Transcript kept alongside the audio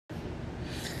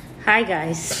Hi,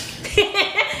 guys.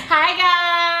 Hi,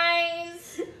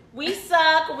 guys. We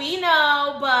suck. We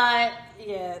know, but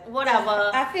Yeah,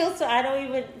 whatever. I don't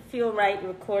even feel right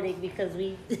recording because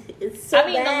it's so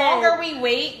bad. The longer we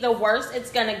wait, the worse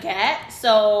it's gonna get.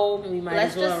 So We might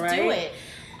let's as well, just right? do it.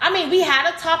 We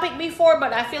had a topic before,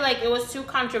 but I feel like it was too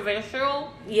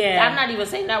controversial. Yeah. I'm not even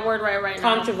saying that word right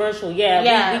now. Controversial, yeah.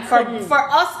 Yeah, we couldn't. for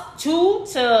us two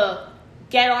to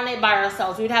get on it by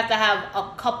ourselves, we'd have to have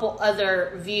a couple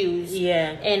other views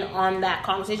in on that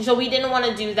conversation. So we didn't want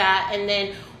to do that, and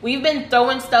then we've been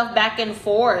throwing stuff back and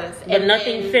forth, But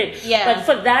nothing fit. Yeah. But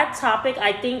for that topic,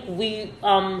 I think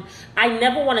I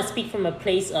never want to speak from a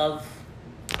place of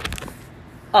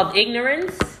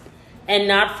ignorance and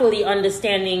not fully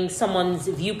understanding someone's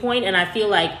viewpoint. And I feel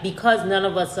like because none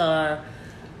of us are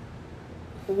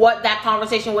what that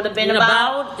conversation would have been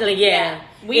about.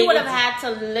 We would have it's- had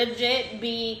to legit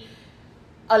be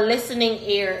a listening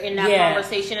ear in that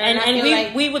conversation.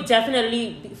 And we would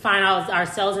definitely find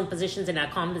ourselves in positions in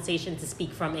that conversation to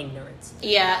speak from ignorance.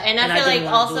 Yeah, and I feel didn't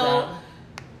like wanna do also that.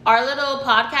 our little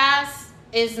podcast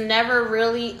is never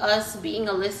really us being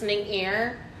a listening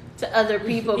ear to other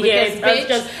people because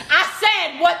I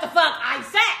said what the fuck I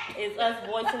said. It's us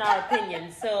voicing our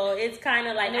opinions. So it's kind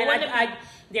of like,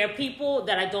 there are people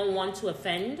that I don't want to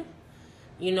offend,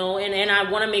 and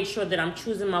I want to make sure that I'm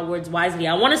choosing my words wisely.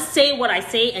 I want to say what I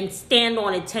say and stand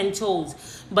on it 10 toes.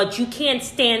 But you can't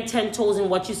stand 10 toes in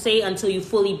what you say until you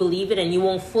fully believe it, and you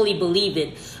won't fully believe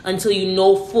it until you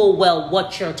know full well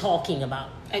what you're talking about.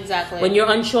 Exactly. When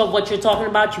you're unsure of what you're talking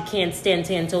about, you can't stand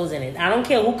 10 toes in it. I don't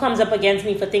care who comes up against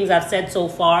me for things I've said so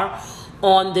far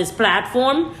on this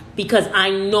platform, because I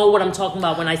know what I'm talking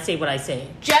about when I say what I say.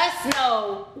 Just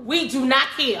know we do not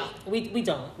care. We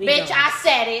don't. Bitch, I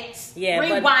said it. Yeah,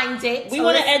 rewind it. We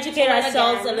want to educate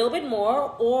ourselves a little bit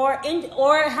more, or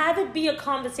have it be a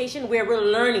conversation where we're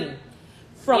learning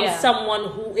from someone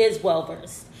who is well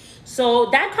versed.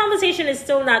 So that conversation is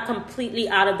still not completely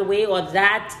out of the way, or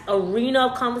that arena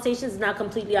of conversation is not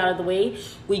completely out of the way.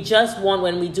 We just want,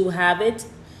 when we do have it,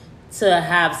 to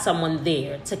have someone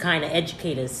there to kind of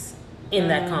educate us in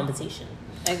that conversation.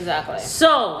 Exactly.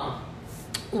 So,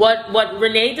 what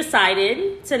Renee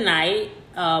decided tonight,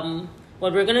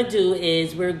 what we're going to do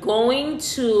is we're going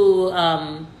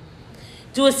to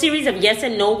do a series of yes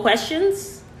and no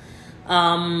questions.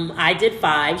 I did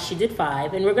 5, she did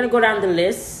 5, and we're going to go down the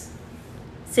list,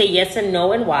 say yes and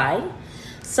no and why.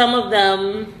 Some of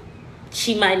them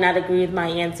she might not agree with my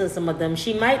answer. Some of them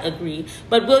she might agree.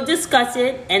 But we'll discuss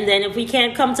it. And then if we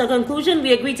can't come to a conclusion,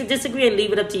 we agree to disagree and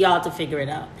leave it up to y'all to figure it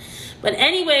out. But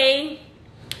anyway,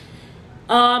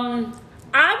 I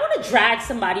want to drag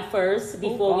somebody first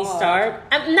before we start.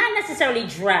 Not necessarily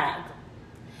drag.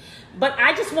 But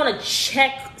I just want to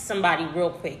check somebody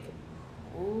real quick.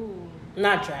 Ooh.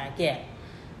 Not drag, yeah.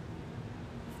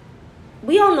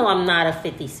 We all know I'm not a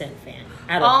 50 Cent fan.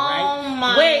 I don't, right?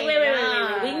 My wait.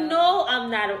 God. We know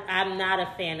I'm not a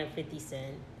fan of 50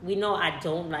 Cent. We know I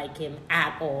don't like him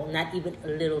at all, not even a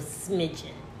little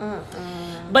smidgen.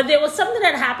 But there was something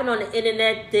that happened on the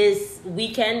internet this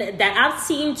weekend that I've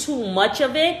seen too much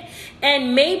of it,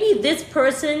 and maybe this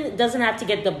person doesn't have to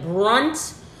get the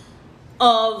brunt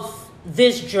of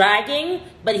this dragging,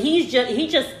 but he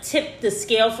just tipped the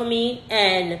scale for me,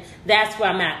 and that's where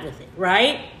I'm at with it,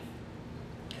 right?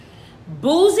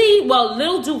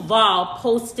 Lil Duval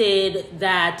posted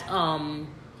that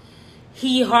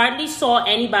he hardly saw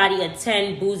anybody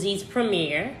attend Boosie's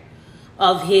premiere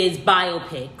of his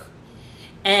biopic.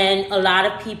 And a lot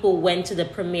of people went to the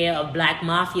premiere of Black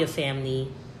Mafia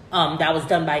Family that was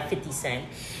done by 50 Cent.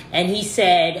 And he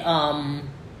said,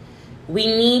 we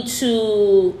need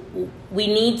to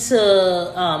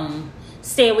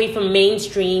stay away from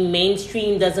mainstream.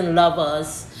 Mainstream doesn't love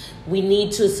us. We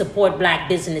need to support black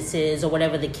businesses, or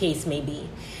whatever the case may be.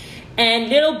 And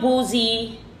Lil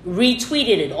Boosie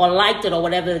retweeted it or liked it, or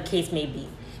whatever the case may be.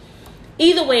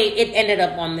 Either way, it ended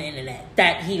up on the internet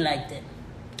that he liked it.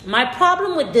 My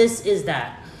problem with this is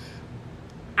that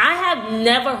I have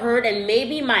never heard, and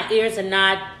maybe my ears are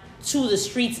not to the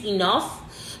streets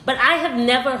enough, but I have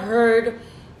never heard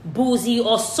Boosie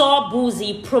or saw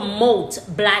Boosie promote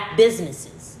black businesses.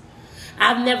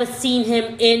 I've never seen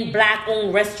him in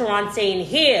black-owned restaurants saying,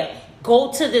 here,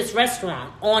 go to this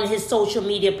restaurant on his social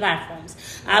media platforms.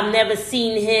 I've never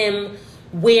seen him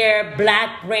wear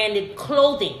black-branded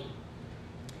clothing.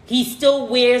 He still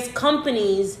wears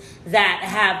companies that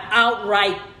have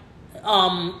outright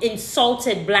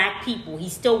insulted black people. He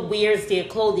still wears their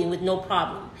clothing with no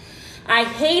problem. I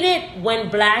hate it when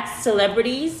black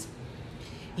celebrities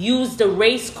use the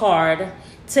race card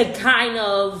to kind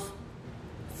of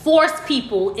force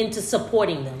people into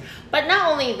supporting them. But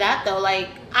not only that, though, like,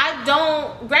 I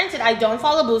don't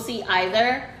follow Boosie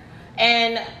either.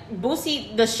 And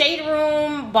Boosie, the Shade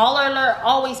Room, Baller Alert,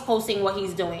 always posting what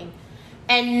he's doing.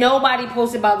 And nobody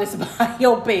posted about this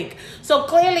biopic. So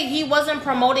clearly he wasn't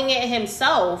promoting it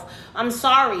himself. I'm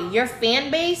sorry. Your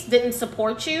fan base didn't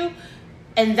support you.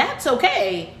 And that's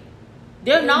okay.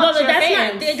 They're not your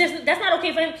fans. That's not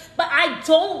okay for him. But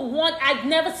I've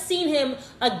never seen him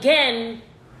again.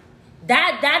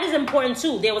 That is important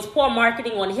too. There was poor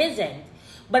marketing on his end.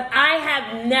 But I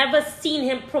have never seen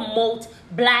him promote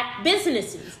black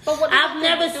businesses. But what I've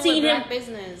never seen him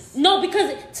business. No,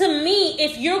 because to me,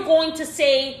 if you're going to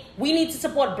say we need to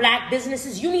support black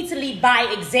businesses, you need to lead by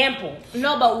example.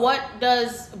 No, but what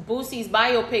does Boosie's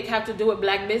biopic have to do with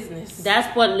black business?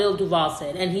 That's what Lil Duval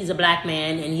said, and he's a black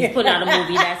man, and he's putting out a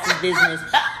movie. That's his business.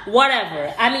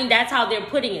 Whatever. I mean, that's how they're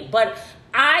putting it. But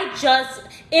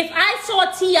if I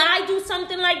saw T.I. do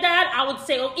something like that, I would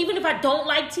say, even if I don't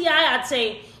like T.I., I'd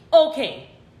say, okay,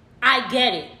 I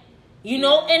get it. You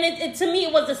know, and it to me,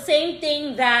 it was the same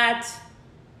thing that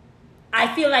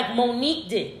I feel like Monique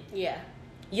did. Yeah.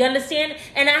 You understand?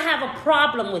 And I have a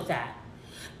problem with that.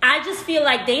 I just feel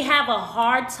like they have a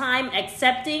hard time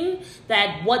accepting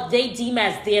that what they deem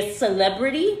as their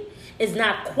celebrity is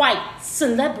not quite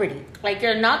celebrity. Like,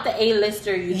 you're not the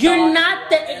A-lister you're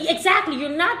not exactly. You're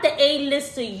not the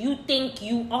A-lister you think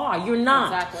you are. You're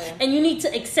not. Exactly. And you need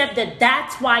to accept that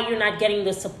that's why you're not getting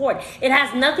the support. It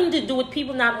has nothing to do with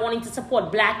people not wanting to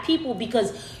support black people,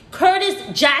 because Curtis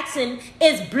Jackson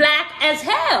is black as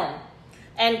hell.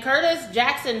 And Curtis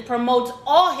Jackson promotes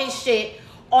all his shit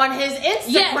on his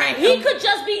Instagram. Yeah, he could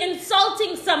just be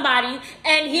insulting somebody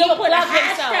and he'll put a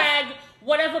hashtag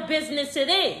whatever business it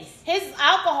is. His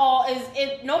alcohol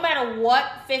is no matter what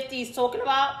 50's talking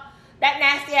about, that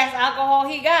nasty ass alcohol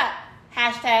he got.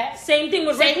 Hashtag. Same thing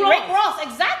with Rick Ross. Rick Ross,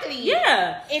 exactly.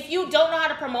 Yeah. If you don't know how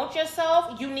to promote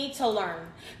yourself, you need to learn.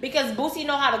 Because Boosie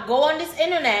know how to go on this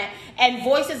internet and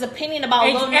voice his opinion about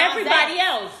Lil Nas everybody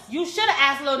else. You should have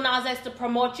asked Lil Nas X to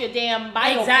promote your damn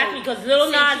biopic. Exactly, because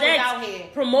Lil Nas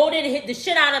X promoted the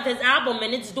shit out of his album,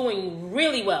 and it's doing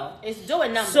really well. It's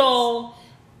doing numbers. So,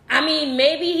 I mean,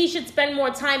 maybe he should spend more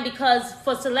time, because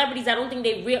for celebrities, I don't think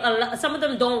some of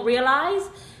them don't realize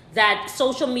that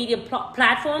social media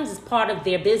platforms is part of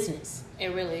their business. It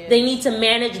really is. They need to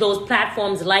manage those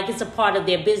platforms like it's a part of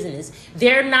their business.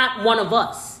 They're not one of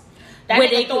us. That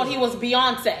nigga thought he was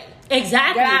Beyonce.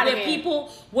 Exactly. Where people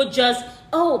would just,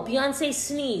 Beyonce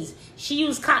sneeze. She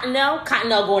used Cottonelle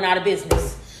going out of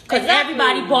business. Because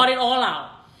everybody bought it all out.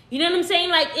 You know what I'm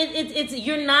saying? Like, it's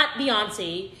you're not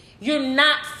Beyonce. You're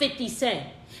not 50 Cent.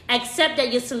 Accept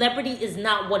that your celebrity is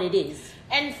not what it is.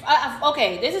 And,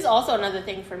 okay, this is also another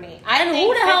thing for me.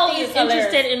 Who the hell is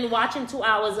interested in watching 2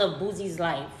 hours of Boosie's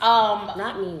life?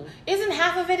 Not me. Isn't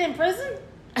half of it in prison?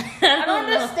 I don't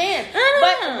understand.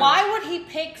 But why would he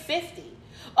pick 50?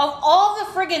 Of all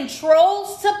the friggin'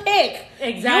 trolls to pick,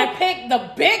 you pick the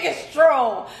biggest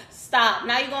troll. Stop.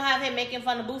 Now you're going to have him making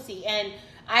fun of Boosie. And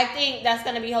I think that's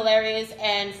going to be hilarious.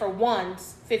 And for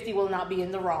once, 50 will not be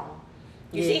in the wrong.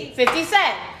 You see? 50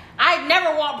 said, I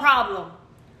never want problem.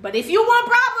 But if you want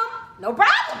problem, no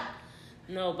problem.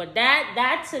 No, but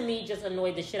that to me just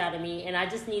annoyed the shit out of me. And I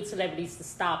just need celebrities to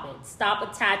stop it.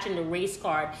 Stop attaching the race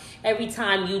card every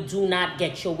time you do not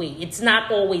get your way. It's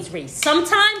not always race.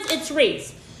 Sometimes it's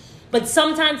race. But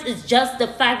sometimes it's just the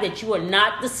fact that you are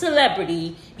not the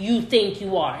celebrity you think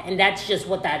you are. And that's just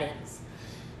what that is.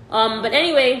 But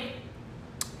anyway,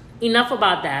 enough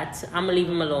about that. I'm going to leave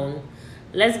him alone.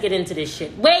 Let's get into this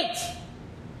shit. Wait!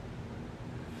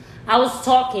 I was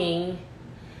talking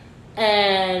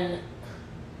and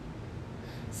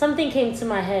something came to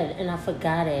my head and I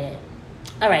forgot it.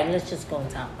 All right, let's just go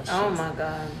into our questions. Oh my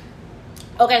God.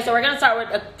 Okay, so we're going to start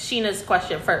with Sheena's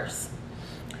question first.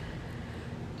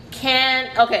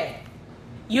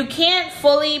 You can't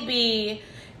fully be...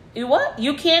 What?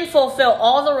 You can't fulfill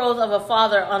all the roles of a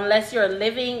father unless you're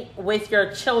living with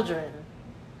your children.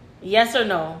 Yes or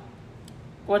no?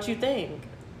 What you think?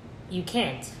 You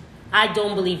can't. I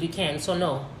don't believe you can, so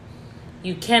no.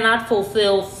 You cannot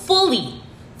fulfill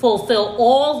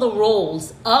all the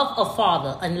roles of a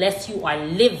father unless you are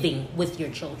living with your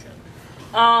children.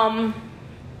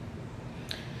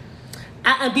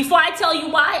 Before I tell you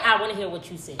why, I want to hear what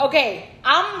you say. Okay,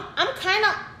 I'm kind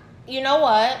of, you know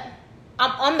what?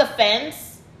 I'm on the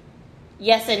fence,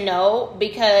 yes and no,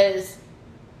 because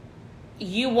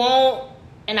you won't,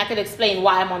 and I could explain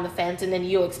why I'm on the fence, and then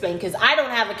you'll explain, because I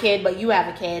don't have a kid, but you have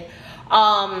a kid.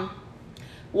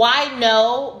 Why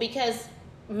no? Because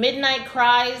midnight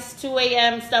cries, 2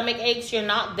 a.m. stomach aches, you're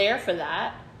not there for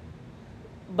that.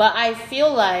 But I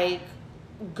feel like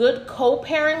good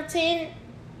co-parenting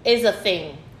is a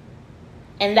thing.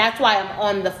 And that's why I'm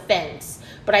on the fence.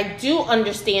 But I do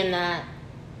understand that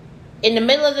in the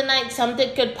middle of the night,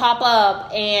 something could pop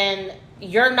up and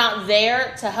you're not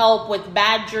there to help with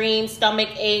bad dreams, stomach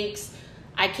aches,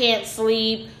 I can't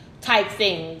sleep type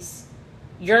things.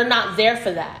 You're not there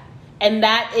for that. And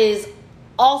that is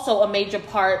also a major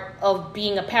part of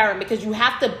being a parent, because you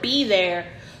have to be there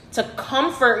to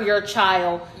comfort your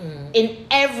child in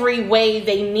every way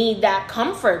they need that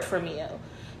comfort from you.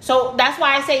 So that's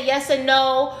why I say yes and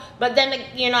no. But then,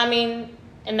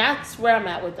 and that's where I'm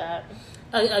at with that.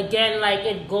 Again, like,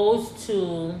 it goes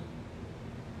to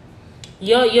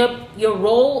your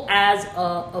role as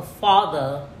a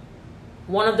father.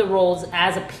 One of the roles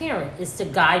as a parent is to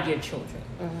guide your children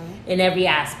in every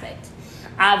aspect.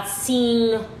 I've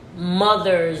seen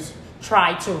mothers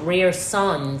try to rear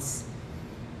sons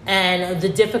and the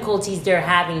difficulties they're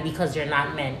having because they're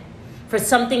not men. For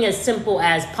something as simple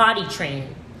as potty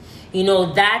training,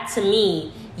 that to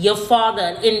me, your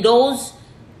father, in those,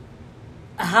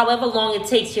 however long it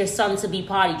takes your son to be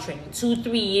potty trained,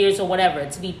 2-3 years or whatever,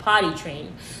 to be potty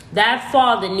trained, that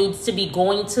father needs to be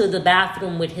going to the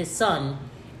bathroom with his son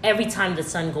every time the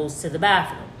son goes to the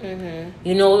bathroom.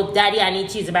 Daddy, I need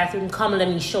to use the bathroom. Come, let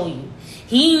me show you.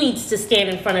 He needs to stand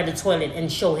in front of the toilet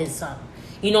and show his son.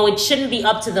 It shouldn't be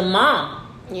up to the mom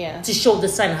to show the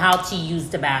son how to use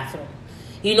the bathroom.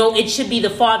 It should be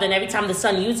the father, and every time the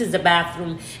son uses the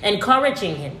bathroom,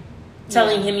 encouraging him,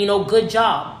 telling him, good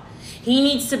job. He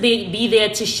needs to be there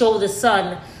to show the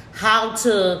son how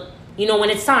to, when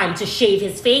it's time to shave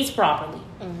his face properly,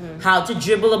 how to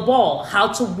dribble a ball, how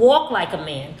to walk like a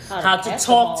man, how to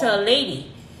talk to a lady.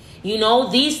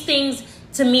 These things,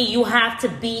 to me, you have to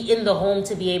be in the home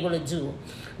to be able to do.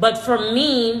 But for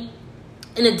me,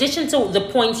 in addition to the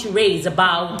points you raised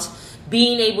about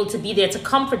being able to be there to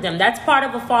comfort them, that's part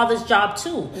of a father's job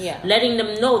too. Letting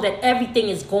them know that everything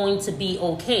is going to be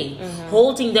okay.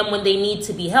 Holding them when they need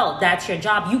to be held. That's your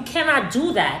job. You cannot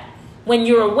do that when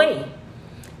you're away.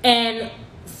 And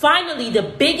finally, the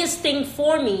biggest thing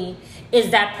for me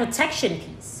is that protection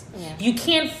piece. You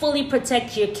can't fully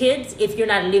protect your kids if you're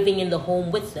not living in the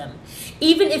home with them.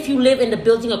 Even if you live in the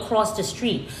building across the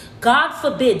street, God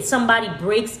forbid somebody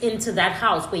breaks into that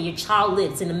house where your child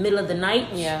lives in the middle of the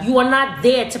night. You are not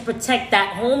there to protect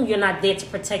that home. You're not there to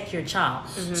protect your child.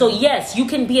 So yes, you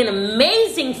can be an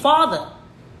amazing father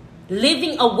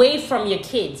living away from your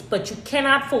kids, but you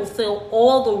cannot fulfill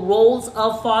all the roles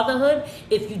of fatherhood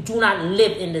if you do not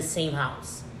live in the same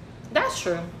house. That's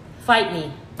true. Fight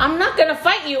me. I'm not going to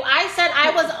fight you. I said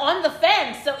I was on the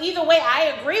fence. So either way,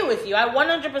 I agree with you. I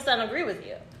 100% agree with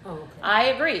you. Oh, okay. I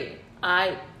agree.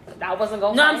 I wasn't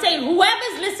going to fight. No, I'm saying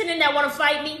whoever's listening that want to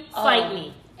fight me, fight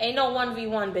me. Ain't no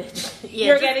 1v1, bitch.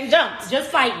 You're getting jumped.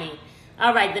 Just fight me.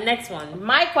 All right, the next one.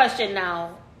 My question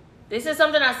now. This is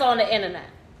something I saw on the internet.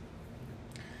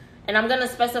 And I'm going to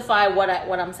specify what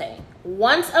I'm saying.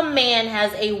 Once a man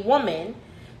has a woman,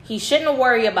 he shouldn't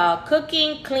worry about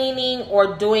cooking, cleaning,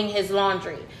 or doing his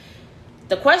laundry.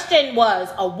 The question was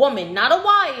a woman, not a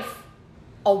wife,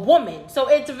 a woman. So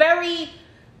it's very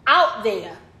out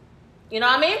there. You know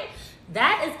what I mean?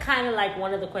 That is kind of like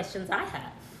one of the questions I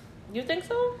have. You think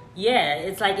so? Yeah,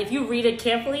 it's like if you read it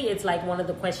carefully, it's like one of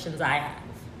the questions I have.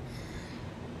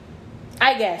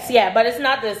 I guess, yeah, but it's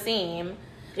not the same.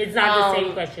 It's not the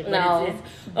same question. But no. It's,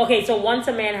 okay, so once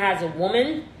a man has a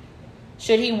woman,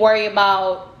 should he worry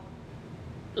about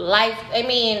life? I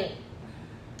mean,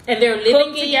 and they're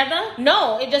living together?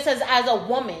 No, it just says as a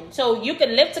woman. So you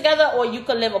can live together or you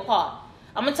can live apart.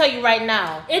 I'm going to tell you right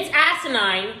now. It's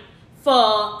asinine.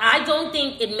 I don't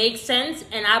think it makes sense,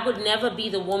 and I would never be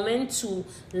the woman to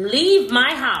leave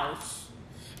my house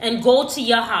and go to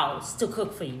your house to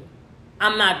cook for you.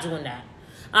 I'm not doing that.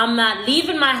 I'm not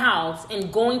leaving my house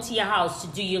and going to your house to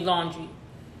do your laundry.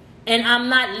 And I'm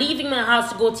not leaving my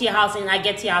house to go to your house, and I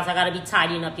get to your house, I got to be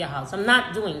tidying up your house. I'm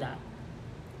not doing that.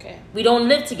 Okay. We don't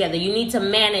live together. You need to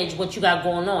manage what you got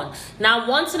going on. Now,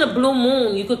 once in a blue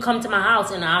moon, you could come to my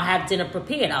house and I'll have dinner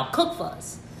prepared. I'll cook for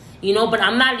us. But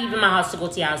I'm not leaving my house to go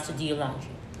to your house to do your laundry.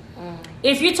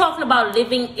 If you're talking about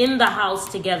living in the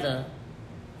house together,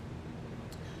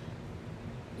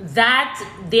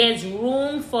 there's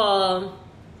room for...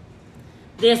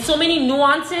 There's so many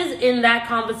nuances in that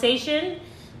conversation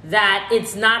that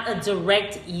it's not a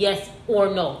direct yes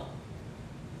or no.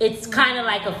 It's kind of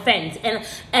like a fence. And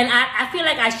I feel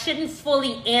like I shouldn't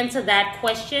fully answer that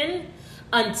question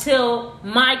until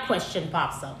my question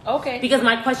pops up. Okay. Because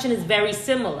my question is very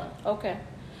similar. Okay.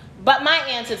 But my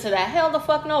answer to that, hell the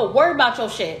fuck no. Worry about your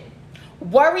shit.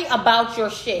 Worry about your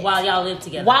shit. While y'all live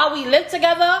together. While we live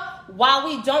together, while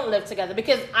we don't live together.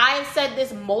 Because I've said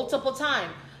this multiple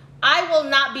times. I will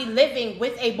not be living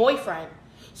with a boyfriend.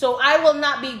 So I will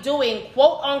not be doing,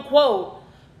 quote unquote,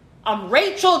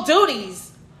 Rachel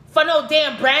duties for no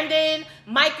damn Brandon,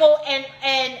 Michael,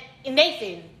 and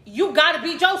Nathan. You gotta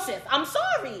be Joseph. I'm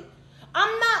sorry.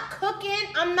 I'm not cooking.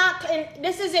 And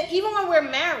this isn't, even when we're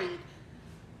married,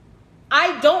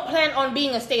 I don't plan on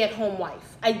being a stay-at-home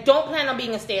wife. I don't plan on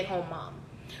being a stay-at-home mom.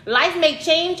 Life may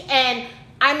change and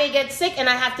I may get sick and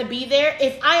I have to be there.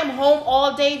 If I am home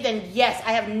all day, then yes,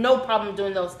 I have no problem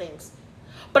doing those things.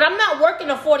 But I'm not working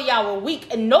a 40-hour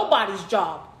week in nobody's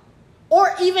job.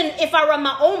 Or even if I run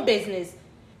my own business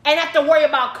and have to worry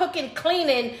about cooking,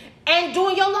 cleaning, and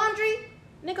doing your laundry,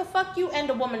 nigga, fuck you and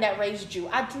the woman that raised you.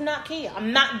 I do not care.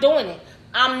 I'm not doing it.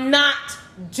 I'm not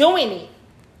doing it.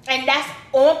 And that's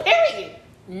on period.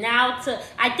 Now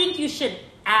I think you should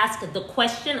ask the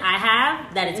question I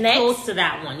have that is close to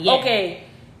that one. Yeah. Okay.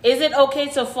 Is it okay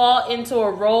to fall into a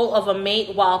role of a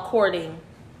mate while courting?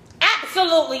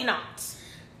 Absolutely not.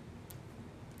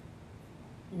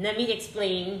 Let me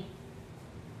explain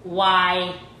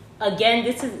why. Again,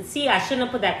 I shouldn't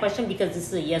have put that question because this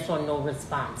is a yes or no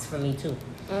response for me too.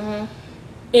 Mm-hmm.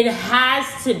 It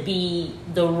has to be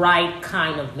the right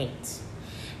kind of mate.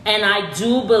 And I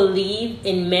do believe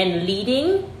in men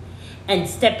leading and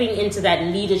stepping into that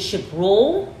leadership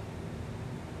role.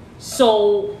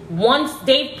 So once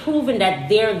they've proven that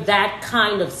they're that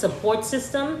kind of support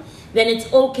system, then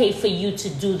it's okay for you to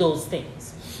do those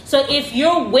things. So if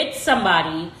you're with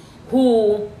somebody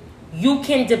who you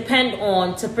can depend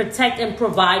on to protect and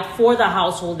provide for the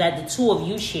household that the two of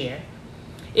you share,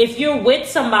 if you're with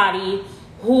somebody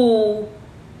who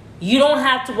you don't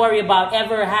have to worry about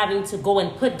ever having to go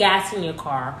and put gas in your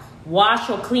car, wash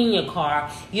or clean your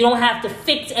car, you don't have to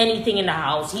fix anything in the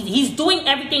house. He's doing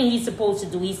everything he's supposed to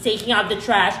do. He's taking out the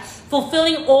trash,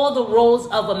 fulfilling all the roles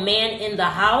of a man in the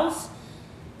house,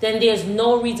 then there's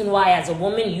no reason why as a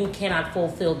woman you cannot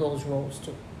fulfill those roles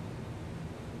too.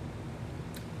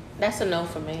 That's a no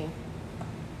for me.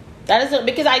 That is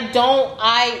because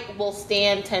I will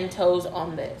stand 10 toes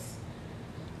on this.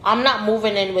 I'm not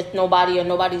moving in with nobody or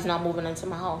nobody's not moving into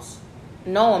my house.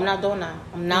 No, I'm not doing that.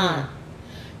 I'm not.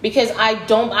 Because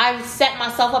I've set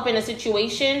myself up in a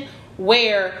situation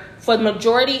where for the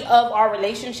majority of our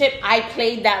relationship, I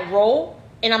played that role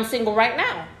and I'm single right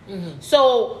now. Mm-hmm.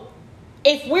 So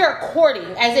if we're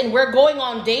courting, as in we're going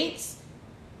on dates,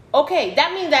 okay,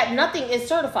 that means that nothing is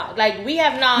certified. Like we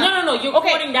have not. No, you're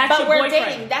courting, that's your boyfriend. But we're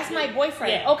dating, that's my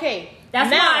boyfriend. Yeah. Okay. That's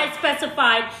why I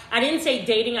specified, I didn't say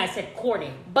dating, I said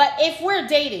courting. But if we're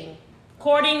dating.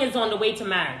 Courting is on the way to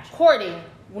marriage. Courting.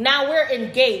 Now we're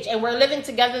engaged and we're living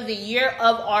together the year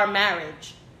of our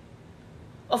marriage.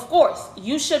 Of course,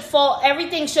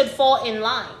 everything should fall in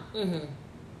line. Mm-hmm.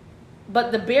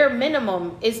 But the bare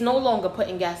minimum is no longer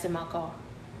putting gas in my car.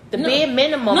 Bare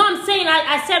minimum. No, I'm saying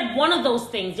I said one of those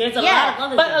things. There's a lot of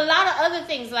other things. But a lot of other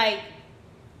things, like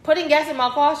putting gas in my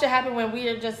car should happen when we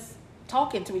are just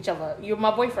talking to each other. You're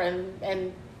my boyfriend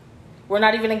and we're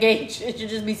not even engaged. It should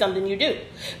just be something you do.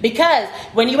 Because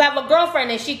when you have a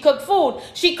girlfriend and she cook food,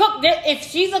 if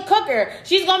she's a cooker,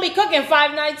 she's going to be cooking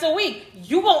 5 nights a week. If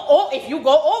you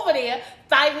go over there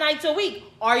 5 nights a week,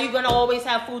 are you going to always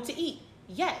have food to eat?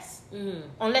 Yes. Mm-hmm.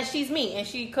 Unless she's me and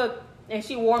she cooked and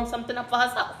she warmed something up for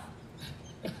herself.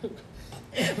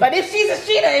 But if she's a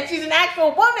cheater, if she's an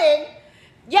actual woman,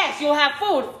 yes, you'll have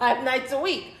food 5 nights a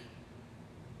week.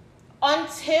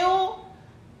 Until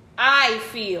I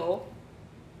feel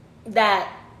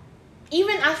that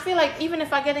I feel like even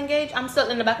if I get engaged, I'm still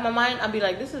in the back of my mind, I'll be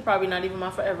like, this is probably not even my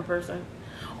forever person.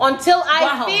 Until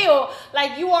I feel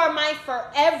like you are my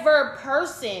forever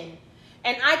person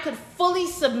and I could fully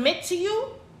submit to you.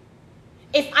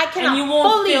 If I cannot, and you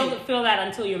won't feel that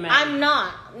until you're married. I'm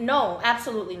not. No,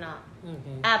 absolutely not.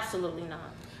 Mm-hmm. Absolutely not.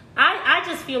 I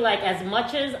just feel like as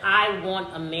much as I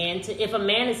want a man to, if a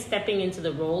man is stepping into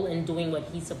the role and doing what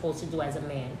he's supposed to do as a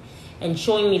man and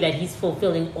showing me that he's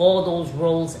fulfilling all those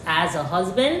roles as a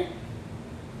husband,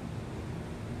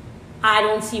 I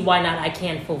don't see why not I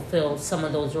can't fulfill some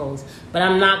of those roles. But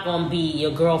I'm not going to be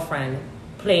your girlfriend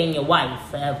playing your wife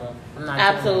forever. I'm not.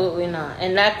 Absolutely not.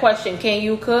 And that question, can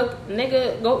you cook?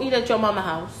 Nigga, go eat at your mama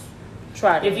house.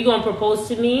 Try it. If you're going to propose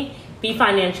to me, be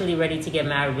financially ready to get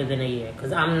married within a year.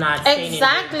 Because I'm not staying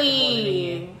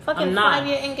exactly. Fucking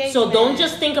 5-year engagement. So don't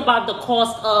just think about the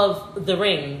cost of the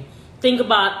ring. Think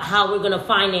about how we're going to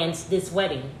finance this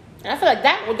wedding. And I feel like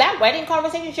that wedding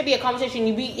conversation should be a conversation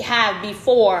you have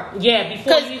before. Yeah,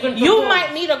 before you even propose. You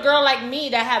might meet a girl like me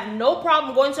that have no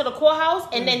problem going to the courthouse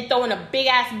and then throwing a big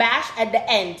ass bash at the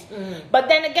end. But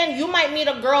then again, you might meet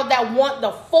a girl that want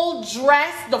the full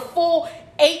dress, the full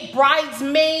 8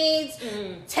 bridesmaids,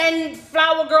 10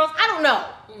 flower girls. I don't know.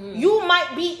 You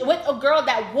might be with a girl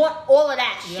that want all of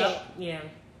that shit. Yeah.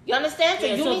 You understand? So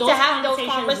you need to have those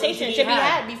conversations should be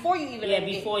had before you even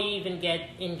engage. Before you even get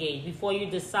engaged, before you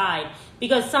decide.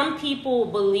 Because some people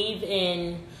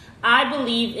I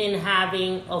believe in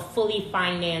having a fully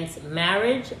financed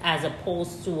marriage as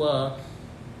opposed to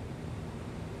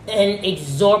an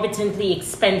exorbitantly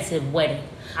expensive wedding.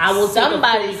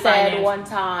 Somebody said one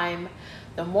time,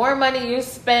 the more money you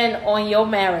spend on your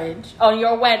marriage, on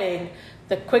your wedding,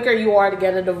 the quicker you are to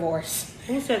get a divorce.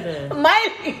 Who said that?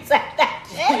 Miley said that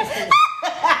shit.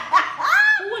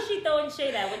 Who was she throwing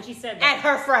shade at when she said that? At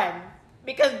her friend.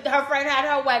 Because her friend had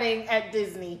her wedding at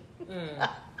Disney.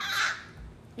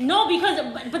 No,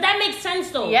 but that makes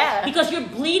sense though. Yeah. Because you're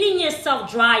bleeding yourself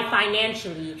dry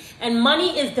financially. And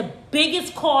money is the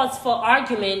biggest cause for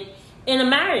argument in a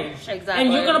marriage. Exactly.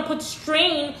 And you're going to put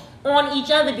strain on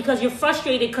each other because you're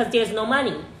frustrated because there's no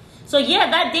money. So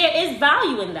yeah, there is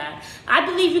value in that. I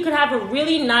believe you could have a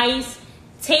really nice,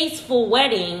 tasteful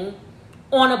wedding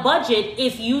on a budget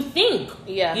if you think.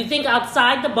 Yeah. You think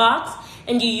outside the box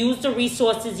and you use the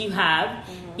resources you have.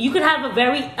 You could have a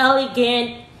very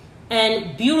elegant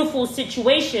and beautiful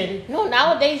situation. No,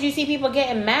 nowadays you see people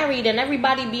getting married and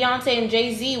everybody Beyonce and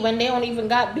Jay-Z when they don't even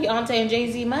got Beyonce and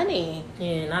Jay-Z money.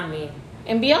 Yeah, not me.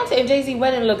 And Beyonce and Jay-Z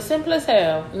wedding looks simple as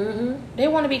hell. They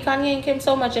want to be Kanye and Kim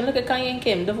so much, and look at Kanye and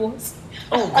Kim divorced.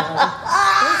 Oh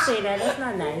God! Don't say that. That's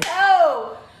not nice.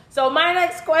 No. So my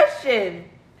next question: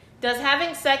 does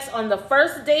having sex on the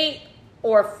first date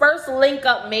or first link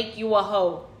up make you a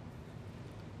hoe?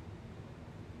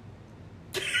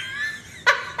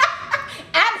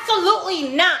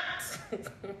 Absolutely not.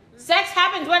 Sex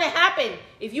happens when it happens.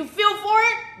 If you feel for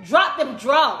it, drop them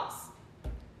drugs.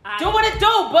 Do what it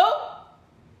do, boo.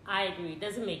 I agree. It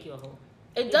doesn't make you a hoe.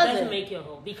 It doesn't make you a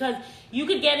hoe. Because you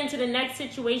could get into the next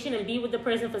situation and be with the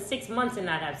person for 6 months and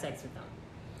not have sex with them.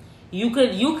 You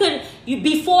could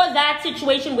before that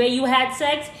situation where you had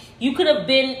sex, you could have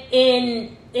been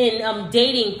in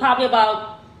dating probably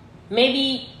about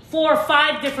maybe 4 or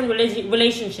 5 different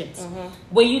relationships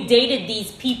where you dated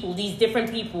these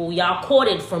different people. Y'all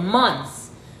courted for months,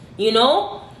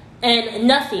 and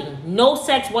nothing, no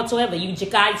sex whatsoever. You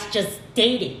guys just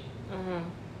dated.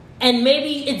 And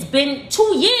maybe it's been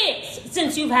 2 years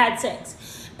since you've had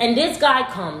sex. And this guy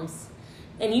comes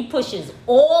and he pushes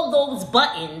all those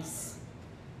buttons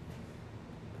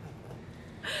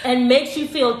and makes you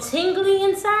feel tingly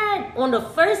inside on the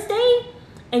first day.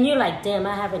 And you're like, damn,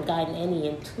 I haven't gotten any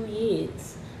in 2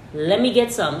 years. Let me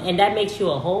get some. And that makes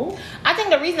you a hoe? I think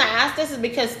the reason I asked this is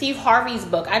because Steve Harvey's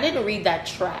book, I didn't read that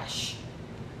trash.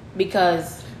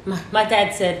 Because my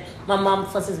dad said my mom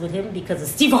fusses with him because of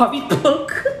Steve Harvey's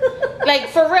book. Like,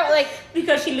 for real, like,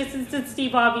 because she listens to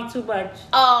Steve Harvey too much.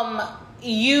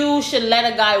 You should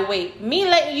let a guy wait. Me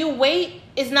letting you wait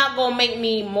is not gonna make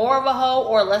me more of a hoe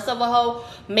or less of a hoe.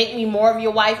 Make me more of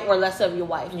your wife or less of your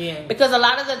wife. Yeah. Because a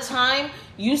lot of the time,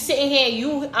 you sitting here,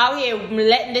 you out here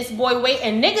letting this boy wait,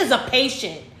 and niggas are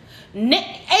patient.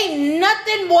 Ain't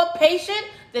nothing more patient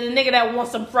than a nigga that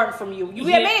wants some front from you. You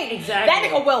hear me? Exactly. That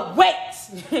nigga will wait.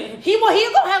 he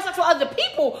gonna have sex with other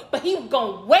people, but he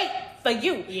gonna wait for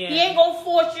you. Yeah. He ain't gonna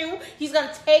force you. He's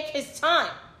gonna take his time,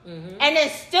 and then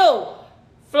still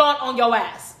flaunt on your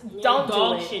ass. Don't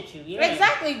do it. Shit you. Yeah.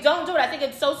 Exactly. Don't do it. I think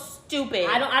it's so stupid.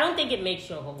 I don't think it makes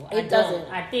you a hoe. It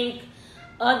doesn't. I think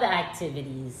other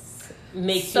activities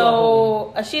make you a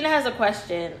hoe. So Ashina has a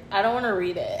question. I don't want to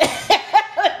read it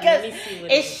because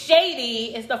it's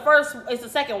shady. It's the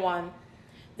second one.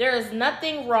 There is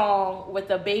nothing wrong with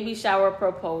a baby shower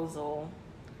proposal.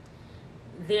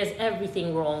 There's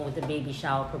everything wrong with the baby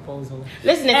shower proposal.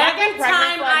 Listen, every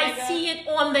time I see it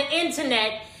on the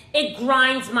internet, it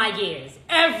grinds my gears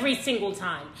every single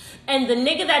time. And the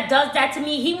nigga that does that to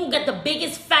me, he will get the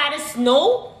biggest, fattest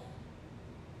no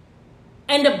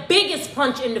and the biggest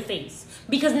punch in the face.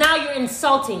 Because now you're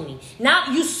insulting me.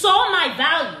 Now you saw my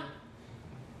value.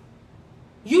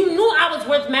 You knew I was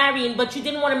worth marrying, but you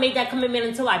didn't want to make that commitment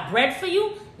until I bred for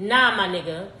you? Nah, my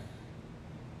nigga.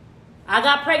 I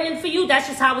got pregnant for you. That's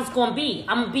just how it's going to be.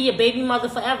 I'm going to be a baby mother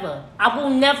forever. I will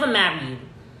never marry you.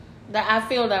 I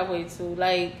feel that way too.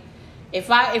 Like,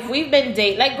 if we've been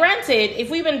dating, like, granted, if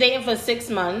we've been dating for 6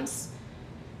 months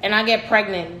and I get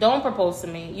pregnant, don't propose to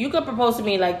me. You could propose to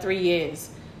me like 3 years.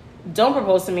 don't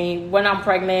propose to me when I'm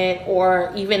pregnant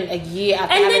or even a year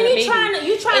after having a baby. And then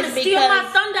you trying to steal my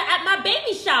thunder at my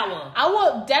baby shower. I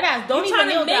will, deadass, don't even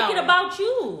kneel down. You trying to make it about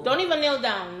you. Don't even kneel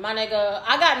down, my nigga.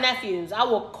 I got nephews. I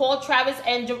will call Travis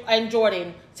and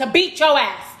Jordan to beat your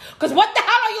ass. Because what the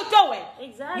hell are you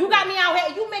doing? Exactly. You got me out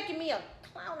here. You making me a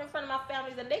clown in front of my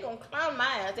families and they gonna clown my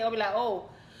ass. They gonna be like, oh,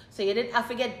 so you didn't, I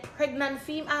forget pregnant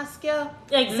female ask you?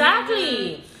 Exactly.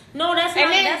 Mm-hmm. No, that's not.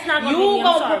 That's not gonna you be me.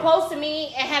 gonna propose to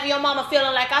me and have your mama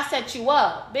feeling like I set you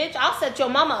up, bitch. I'll set your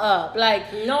mama up.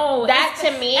 Like no, that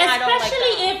to me. I don't like that.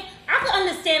 Especially if I can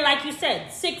understand, like you said,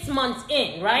 6 months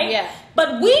in, right? Yeah.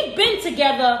 But we've been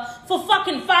together for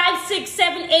fucking 5, 6,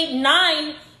 7, 8,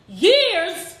 9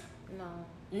 years.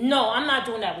 No, I'm not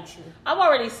doing that with you. I've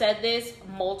already said this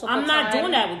multiple times. I'm not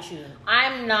doing that with you.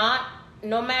 I'm not.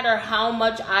 No matter how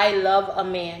much I love a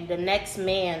man, the next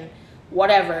man,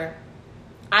 whatever.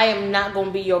 I am not going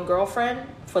to be your girlfriend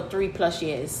for 3+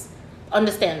 years.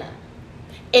 Understand that.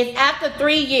 If after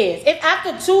 3 years, if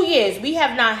after 2 years, we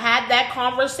have not had that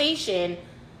conversation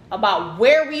about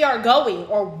where we are going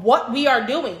or what we are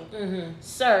doing,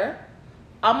 sir,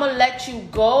 I'm going to let you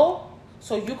go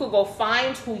so you could go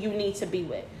find who you need to be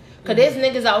with. Because there's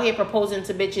niggas out here proposing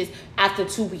to bitches after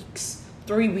 2 weeks,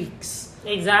 3 weeks.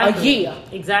 Exactly. A year.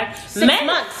 Exactly. 6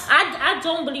 months. I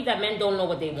don't believe that men don't know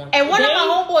what they want. And one of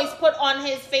my homeboys put on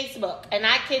his Facebook, and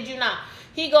I kid you not,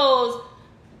 he goes,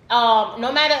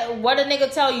 no matter what a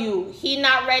nigga tell you, he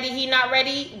not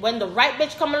ready. When the right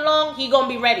bitch come along, he gonna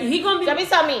be ready. Let me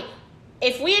tell me,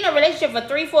 if we in a relationship for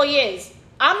 3-4 years,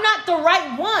 I'm not the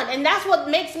right one. And that's what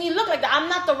makes me look like that. I'm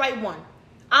not the right one.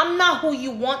 I'm not who you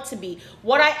want to be.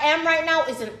 What I am right now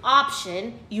is an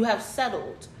option you have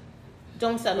settled.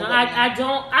 Don't settle. No, I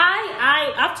don't.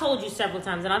 I've told you several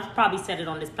times, and I've probably said it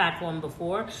on this platform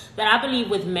before, that I believe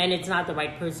with men, it's not the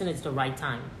right person, it's the right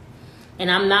time.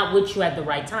 And I'm not with you at the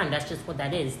right time. That's just what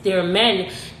that is. There are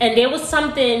men, and there was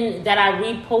something that I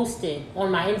reposted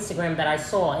on my Instagram that I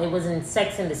saw. It was in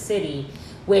Sex and the City,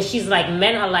 where she's like,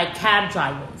 men are like cab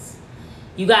drivers.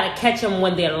 You got to catch them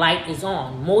when their light is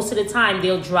on. Most of the time,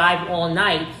 they'll drive all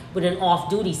night with an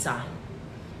off-duty sign.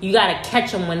 You got to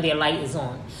catch them when their light is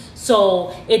on.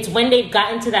 So it's when they've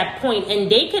gotten to that point, and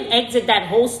they can exit that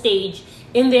whole stage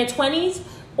in their 20s,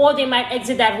 or they might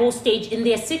exit that whole stage in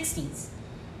their 60s.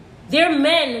 There are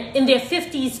men in their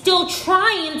 50s still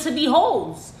trying to be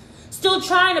hoes, still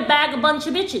trying to bag a bunch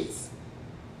of bitches.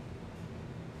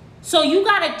 So you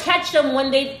got to catch them when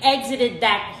they've exited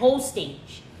that whole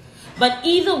stage. But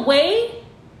either way,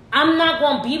 I'm not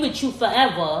going to be with you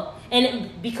forever.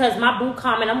 And because my boo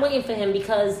comment, I'm waiting for him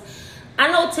because I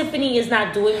know Tiffany is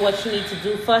not doing what she needs to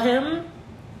do for him.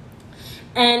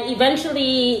 And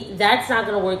eventually, that's not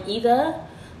going to work either.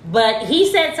 But he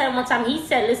said something one time. He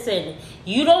said, listen,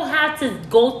 you don't have to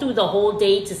go through the whole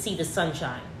day to see the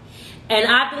sunshine. And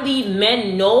I believe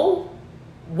men know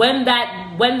when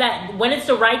it's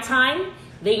the right time,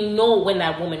 they know when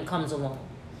that woman comes along.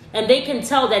 And they can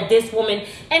tell that this woman,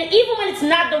 and even when it's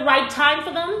not the right time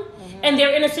for them, and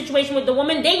they're in a situation with the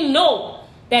woman, they know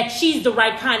that she's the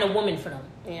right kind of woman for them.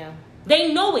 Yeah.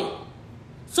 They know it.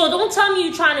 So don't tell me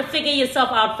you're trying to figure yourself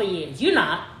out for years. You're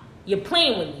not. You're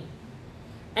playing with me.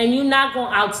 And you're not going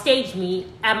to outstage me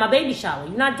at my baby shower.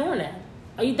 You're not doing that.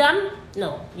 Are you done?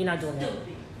 No, you're not doing that.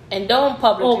 And don't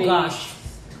publicly. Oh, gosh.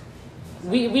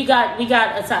 We got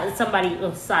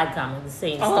somebody side comment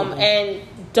saying and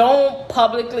don't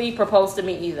publicly propose to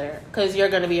me either, because you're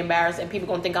going to be embarrassed and people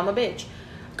going to think I'm a bitch.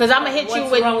 Because I'm going to hit you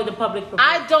with... What's wrong with the public proposal?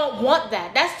 I don't want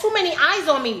that. That's too many eyes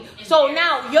on me. So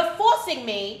now you're forcing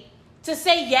me to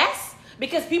say yes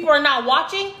because people are not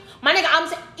watching. My nigga, I'm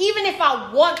saying, even if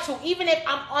I want to, even if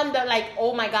I'm under like,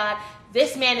 oh my God,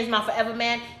 this man is my forever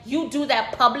man, you do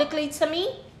that publicly to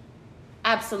me?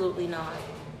 Absolutely not.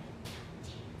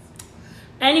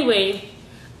 Anyway,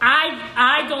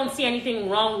 I don't see anything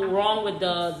wrong with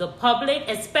the public,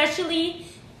 especially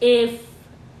if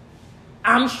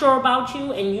I'm sure about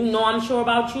you and you know I'm sure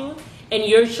about you and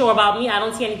you're sure about me. I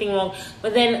don't see anything wrong.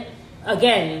 But then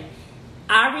again,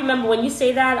 I remember when you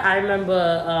say that, I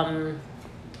remember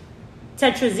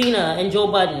Tetrezina and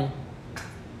Joe Budden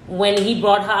when he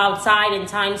brought her outside in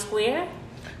Times Square.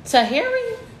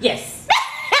 Tahiri? Yes.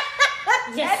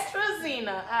 Yes.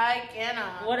 Tetrezina, I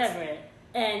cannot. Whatever.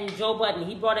 And Joe Budden,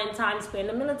 he brought her in Times Square, in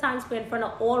the middle of Times Square, in front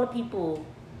of all the people.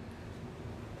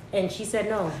 And she said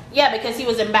no. Yeah, because he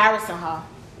was embarrassing her.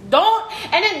 Don't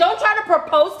try to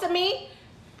propose to me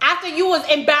after you was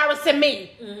embarrassing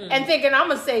me and thinking I'm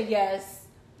gonna say yes.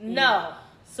 No.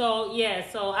 So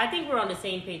I think we're on the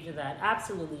same page with that.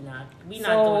 Absolutely not. We're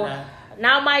not doing that.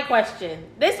 Now my question.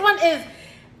 This one is,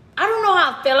 I don't know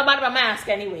how I feel about it, but I'm gonna ask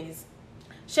anyways.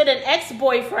 Should an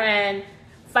ex-boyfriend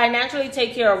financially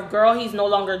take care of girl he's no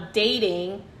longer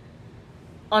dating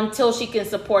until she can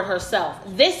support herself?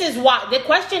 This is why. The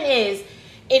question is,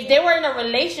 if they were in a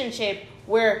relationship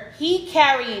where he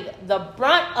carried the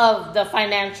brunt of the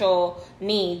financial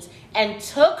needs and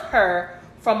took her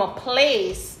from a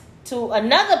place to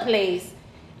another place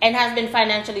and has been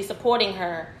financially supporting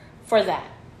her for that.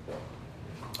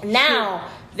 Now,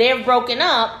 they're broken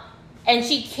up and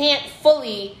she can't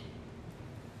fully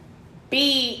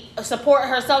support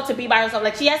herself to be by herself.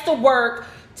 Like, she has to work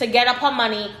to get up her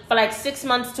money for like 6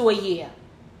 months to a year.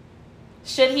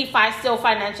 Should he still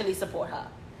financially support her?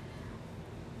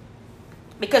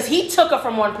 Because he took her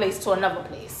from one place to another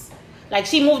place. Like,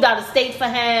 she moved out of state for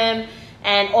him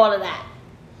and all of that.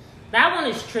 That one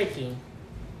is tricky.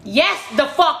 Yes, the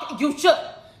fuck you should.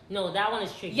 No, that one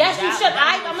is tricky. Yes, you should.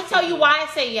 I'm going to tell you why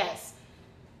I say yes.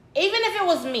 Even if it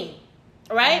was me,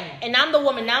 right? And I'm the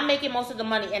woman, now I'm making most of the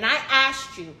money, and I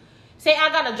asked you, say I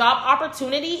got a job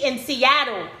opportunity in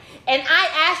Seattle, and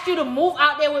I asked you to move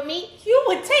out there with me, you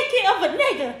would take care of a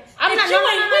nigga. I'm not.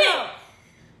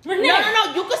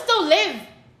 No. You could still live.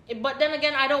 But then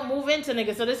again, I don't move into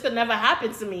niggas, so this could never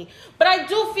happen to me. But I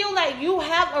do feel like you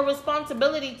have a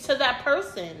responsibility to that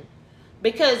person.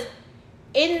 Because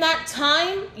in that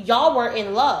time, y'all were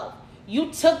in love.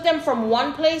 You took them from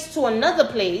one place to another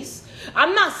place.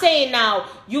 I'm not saying now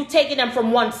you taking them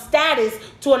from one status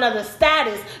to another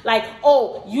status. Like,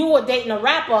 oh, you were dating a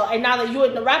rapper, and now that you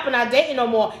and the rapper not dating no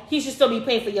more, he should still be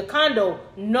paying for your condo.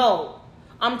 No.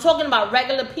 I'm talking about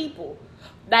regular people.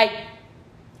 Like,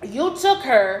 you took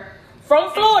her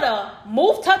from Florida,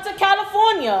 moved her to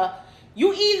California.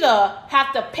 You either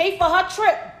have to pay for her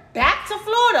trip back to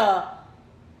Florida,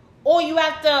 or you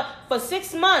have to, for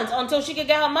 6 months, until she can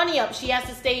get her money up, she has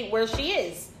to stay where she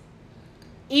is.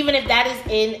 Even if that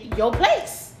is in your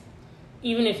place.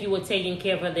 Even if you were taking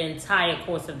care of her the entire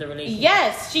course of the relationship.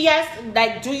 Yes, she has.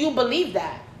 Like, do you believe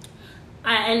that?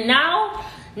 And now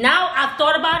I've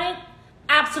thought about it.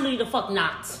 Absolutely the fuck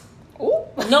not. Ooh.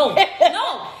 No.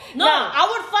 I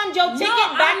would fund your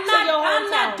ticket back to your hometown.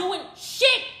 I'm not doing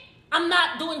shit. I'm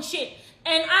not doing shit.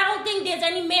 And I don't think there's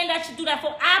any man that should do that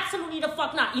for. Absolutely the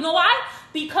fuck not. You know why?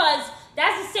 Because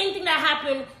that's the same thing that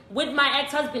happened with my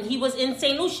ex-husband. He was in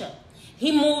St. Lucia.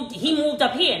 He moved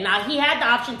up here. Now, he had the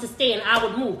option to stay and I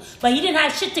would move. But he didn't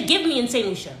have shit to give me in St.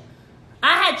 Lucia.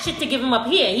 I had shit to give him up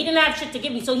here. He didn't have shit to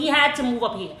give me, so he had to move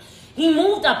up here. He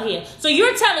moved up here. So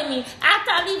you're telling me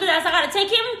after I leave his ass, I gotta take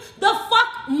him? The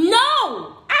fuck?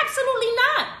 No! Absolutely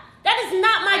not. That is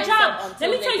not my job. Let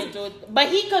me tell you. But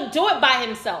he could do it by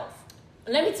himself.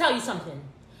 Let me tell you something.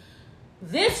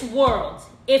 This world,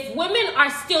 if women are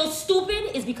still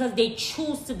stupid, is because they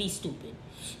choose to be stupid.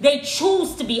 They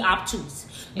choose to be obtuse.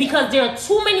 Because there are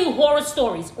too many horror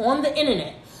stories on the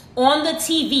internet, on the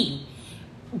TV.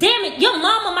 Damn it, your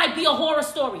mama might be a horror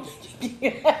story.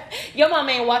 Your mom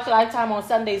ain't watch Lifetime on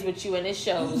Sundays with you in this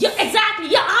show. Yeah, exactly.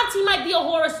 Your auntie might be a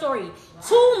horror story. Wow.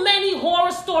 Too many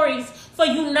horror stories for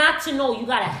you not to know. You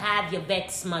gotta have your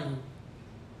Vex money.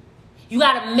 You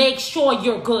gotta make sure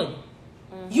you're good.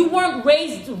 Mm-hmm. You weren't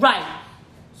raised right.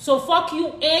 So fuck you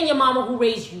and your mama who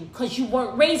raised you, because you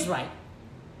weren't raised right.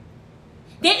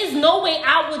 There is no way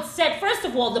I would set, first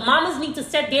of all, the mamas need to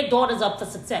set their daughters up for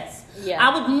success. Yeah.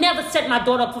 I would never set my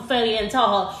daughter up for failure and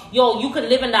tell her, yo, you could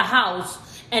live in the house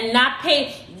and not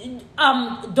pay,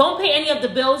 don't pay any of the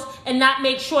bills and not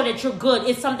make sure that you're good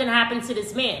if something happens to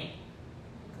this man.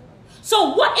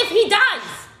 So what if he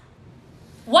dies?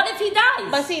 What if he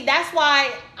dies? But see, that's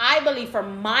why I believe for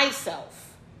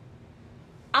myself,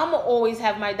 I'm going to always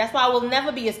have that's why I will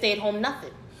never be a stay-at-home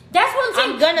nothing. That's what I'm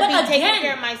saying. I'm going to be taking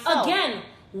care of myself. Again,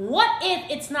 what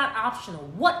if it's not optional?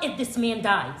 What if this man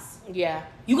dies? Yeah.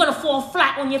 You're going to fall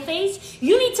flat on your face?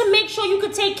 You need to make sure you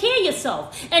can take care of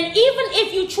yourself. And even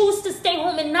if you choose to stay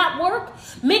home and not work,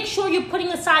 make sure you're putting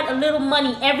aside a little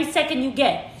money every second you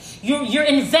get. You're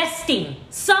investing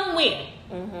somewhere.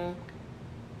 Mm-hmm.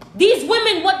 These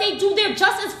women, what they do, they're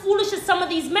just as foolish as some of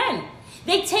these men.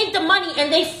 They take the money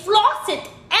and they floss it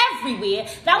everywhere.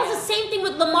 That was the same thing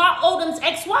with Lamar Odom's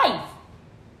ex-wife.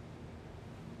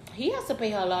 He has to pay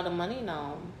her a lot of money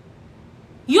now.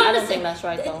 I don't think that's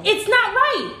right, though. It's not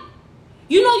right.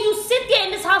 You know, you sit there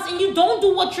in this house and you don't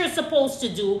do what you're supposed to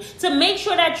do to make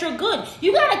sure that you're good.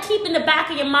 You got to keep in the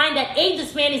back of your mind that, A,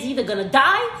 this man is either going to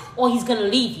die or he's going to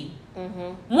leave you.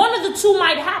 Mm-hmm. One of the two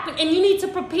might happen, and you need to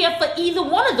prepare for either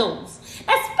one of those,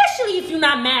 especially if you're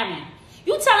not married.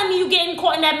 You telling me you getting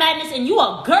caught in that madness and you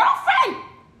a girlfriend?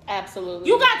 Absolutely.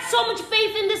 You got so much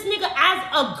faith in this nigga as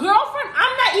a girlfriend?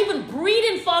 I'm not even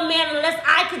breeding for a man unless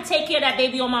I could take care of that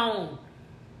baby on my own.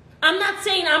 I'm not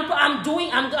saying I'm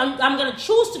going to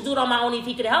choose to do it on my own if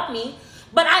he could help me.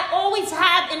 But I always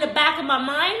have in the back of my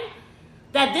mind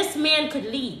that this man could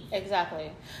leave.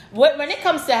 Exactly. When it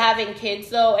comes to having kids,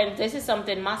 though, and this is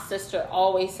something my sister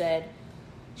always said,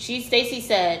 Stacy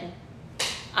said,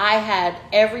 I had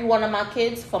every one of my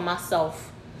kids for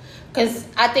myself. Because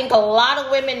I think a lot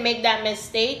of women make that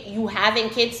mistake, you having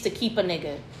kids to keep a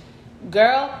nigga.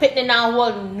 Girl, pitting out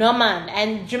whole no man.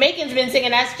 And Jamaicans been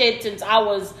singing that shit since I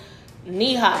was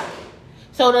knee high.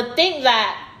 So to think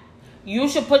that you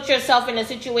should put yourself in a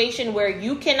situation where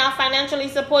you cannot financially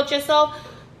support yourself,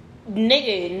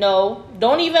 nigga, no.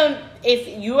 Don't even, if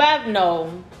you have,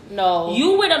 no.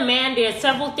 You with a man, there are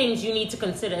several things you need to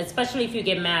consider, especially if you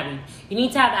get married. You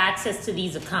need to have access to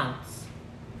these accounts.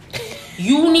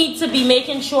 You need to be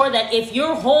making sure that if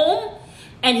you're home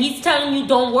and he's telling you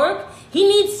don't work, he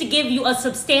needs to give you a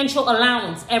substantial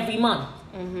allowance every month.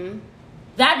 Mm-hmm.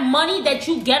 That money that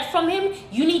you get from him,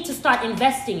 you need to start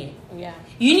investing it. Yeah.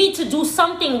 You need to do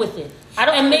something with it.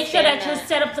 And make sure that you're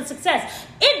set up for success.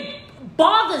 It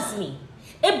bothers me.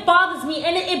 It bothers me.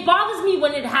 And it bothers me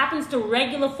when it happens to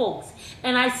regular folks.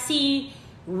 And I see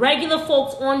regular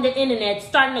folks on the internet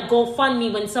starting to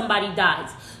GoFundMe when somebody dies.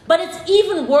 But it's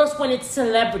even worse when it's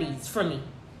celebrities for me.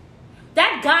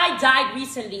 That guy died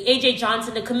recently, AJ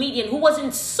Johnson, the comedian, who was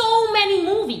in so many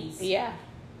movies. Yeah.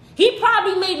 He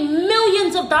probably made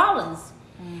millions of dollars.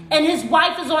 And his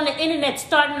wife is on the internet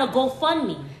starting to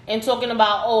GoFundMe. And talking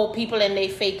about, people and they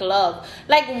fake love.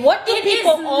 Like, what do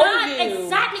people owe you?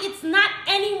 Exactly. It's not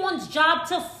anyone's job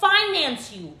to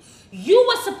finance you. You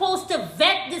were supposed to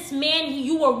vet this man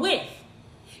you were with.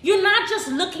 You're not just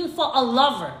looking for a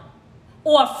lover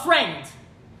or a friend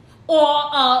or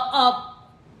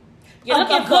you're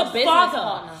looking for a business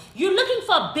partner. You're looking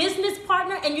for a business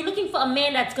partner, and you're looking for a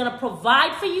man that's going to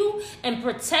provide for you and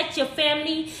protect your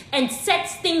family and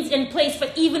sets things in place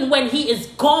for even when he is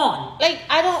gone. Like,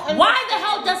 I don't understand. Why the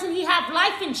hell doesn't he have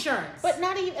life insurance? But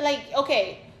not even, like,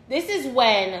 okay, this is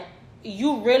when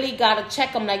you really got to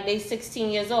check them like they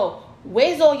 16 years old.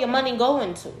 Where's all your money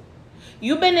going to?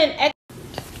 You've been in...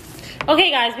 Okay,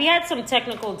 guys, we had some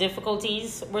technical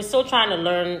difficulties. We're still trying to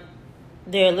learn.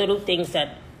 There are little things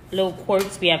little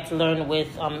quirks we have to learn with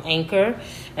Anchor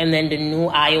and then the new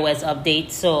iOS update.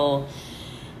 So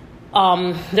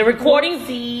the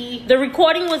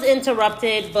recording was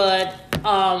interrupted, but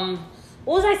what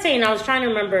was I saying? I was trying to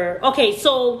remember. Okay,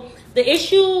 so the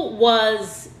issue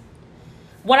was,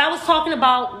 what I was talking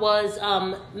about was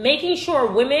making sure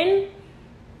women,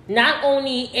 not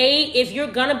only if you're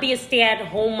gonna be a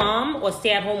stay-at-home mom or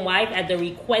stay-at-home wife at the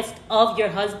request of your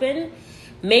husband,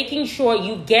 making sure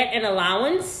you get an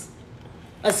allowance,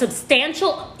 a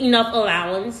substantial enough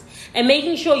allowance, and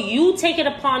making sure you take it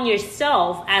upon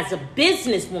yourself as a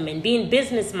businesswoman, being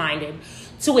business-minded,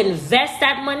 to invest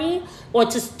that money or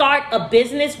to start a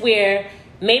business where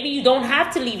maybe you don't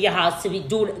have to leave your house to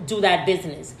do that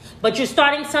business, but you're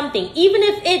starting something. Even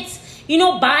if it's,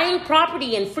 buying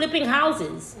property and flipping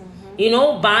houses,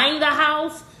 buying the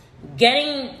house,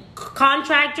 getting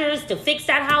contractors to fix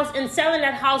that house and selling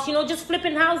that house, just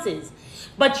flipping houses.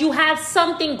 But you have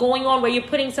something going on where you're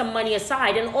putting some money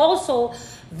aside, and also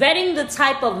vetting the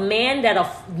type of men that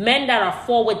are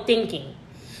forward thinking.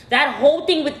 That whole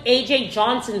thing with AJ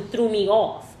Johnson threw me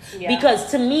off. Yeah.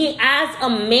 Because to me, as a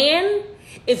man,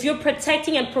 if you're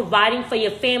protecting and providing for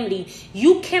your family,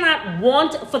 you cannot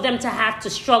want for them to have to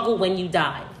struggle when you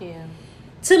die. Yeah.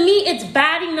 To me, it's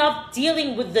bad enough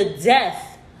dealing with the death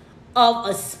of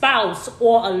a spouse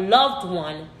or a loved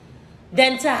one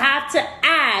than to have to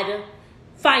add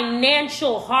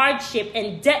financial hardship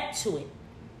and debt to it.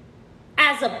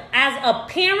 As a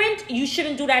parent, you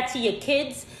shouldn't do that to your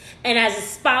kids. And as a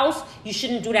spouse, you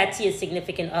shouldn't do that to your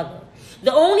significant other.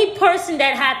 The only person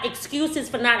that have excuses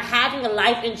for not having a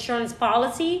life insurance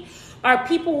policy are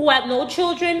people who have no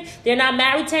children, they're not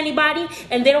married to anybody,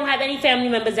 and they don't have any family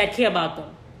members that care about them.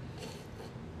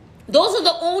 Those are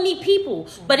the only people.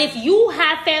 But if you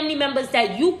have family members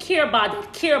that you care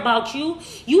about you,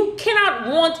 you cannot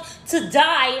want to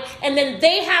die and then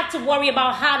they have to worry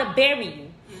about how to bury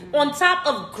you. Mm-hmm. On top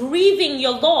of grieving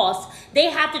your loss, they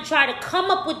have to try to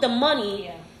come up with the money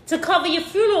to cover your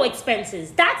funeral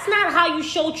expenses. That's not how you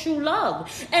show true love.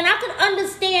 And I can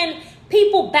understand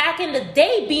people back in the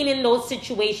day being in those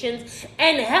situations,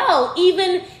 and hell,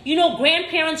 even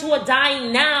grandparents who are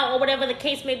dying now or whatever the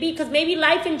case may be, because maybe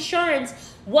life insurance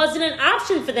wasn't an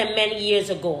option for them many years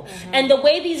ago. And the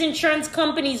way these insurance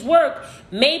companies work,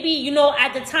 maybe,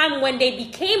 at the time when they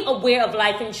became aware of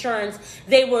life insurance,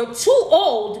 they were too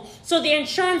old, so their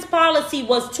insurance policy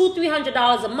was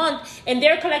 $200-$300 a month, and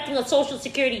they're collecting a Social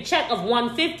Security check of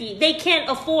 $150. They can't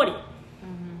afford it.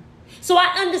 So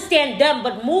I understand them,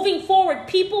 but moving forward,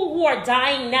 people who are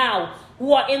dying now,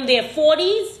 who are in their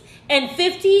 40s and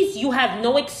 50s, you have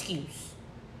no excuse.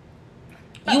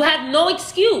 You have no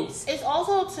excuse. It's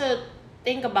also to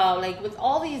think about, like, with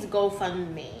all these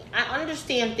GoFundMe, I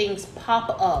understand things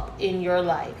pop up in your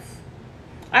life.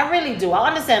 I really do. I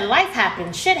understand life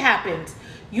happens. Shit happens.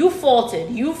 You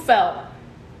faltered. You fell.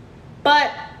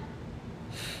 But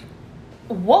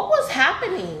what was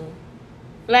happening?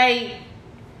 Like...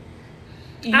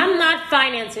 I'm not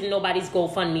financing nobody's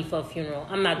GoFundMe for a funeral.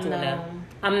 I'm not doing that.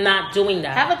 I'm not doing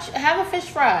that. Have a fish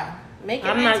fry. Make it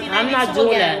I'm not doing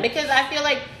again. that. Because I feel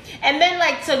like, and then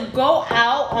like to go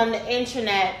out on the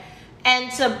internet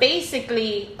and to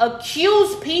basically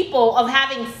accuse people of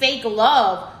having fake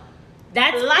love.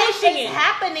 That's life is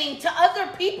happening to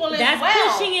other people as well.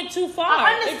 That's pushing it too far.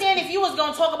 I understand if you was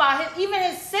going to talk about even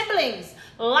his siblings.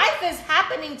 Life is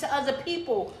happening to other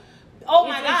people. Oh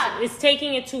my God. It's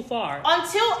taking it too far.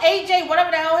 Until AJ, whatever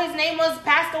the hell his name was,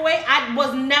 passed away, I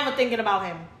was never thinking about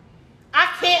him. I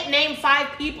can't name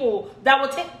 5 people that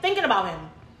were thinking about him.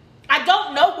 I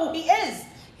don't know who he is.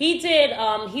 He did,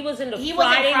 he was in the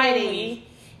Friday movie.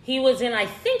 He was in, I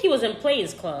think he was in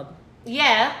Players Club.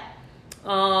 Yeah.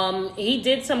 He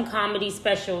did some comedy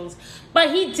specials.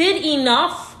 But he did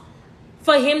enough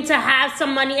for him to have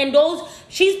some money, and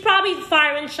she's probably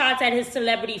firing shots at his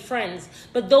celebrity friends,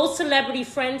 but those celebrity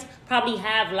friends probably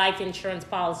have life insurance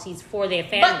policies for their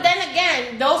families. But then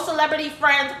again, those celebrity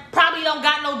friends probably don't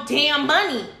got no damn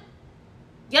money.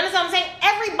 You understand what I'm saying?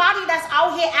 Everybody that's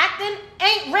out here acting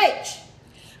ain't rich.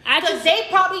 Because they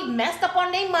probably messed up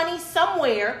on their money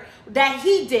somewhere that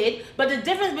he did, but the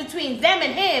difference between them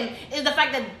and him is the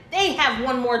fact that they have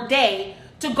one more day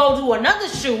to go do another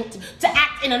shoot, to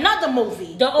act in another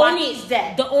movie while he's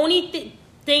dead. The only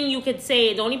thing you could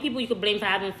say, the only people you could blame for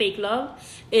having fake love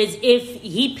is if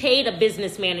he paid a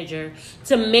business manager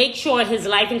to make sure his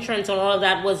life insurance and all of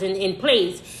that was in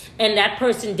place, and that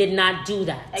person did not do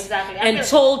that. Exactly. And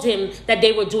told him that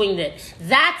they were doing that.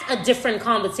 That's a different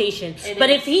conversation. But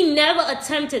if he never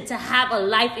attempted to have a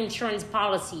life insurance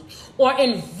policy or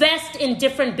invest in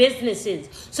different businesses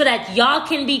so that y'all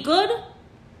can be good,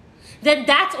 then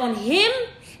that's on him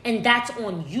and that's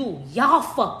on you. Y'all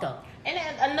fucked up. And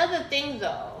another thing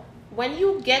though, when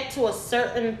you get to a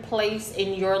certain place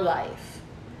in your life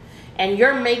and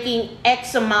you're making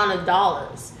X amount of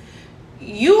dollars,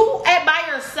 you by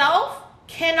yourself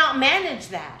cannot manage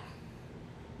that.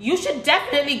 You should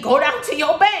definitely go down to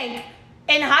your bank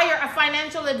and hire a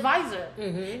financial advisor.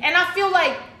 Mm-hmm. And I feel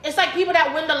like it's like people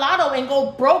that win the lotto and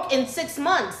go broke in 6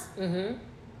 months. Mm-hmm.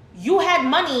 You had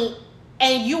money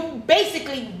and you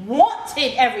basically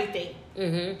wanted everything.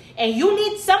 Mm-hmm. And you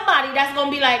need somebody that's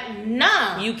going to be like,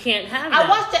 nah. You can't have that. I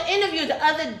watched an interview the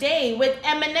other day with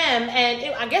Eminem,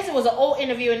 and I guess it was an old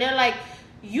interview, and they're like,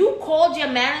 you called your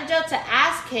manager to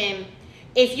ask him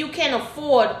if you can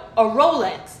afford a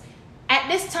Rolex. At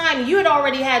this time, you had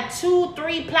already had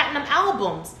 2-3 platinum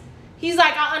albums. He's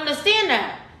like, I understand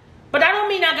that, but I don't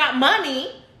mean I got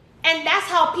money. And that's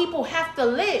how people have to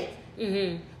live.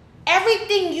 Mm-hmm.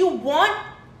 Everything you want,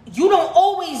 you don't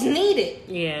always need it.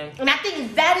 Yeah. And I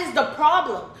think that is the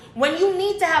problem. When you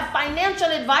need to have financial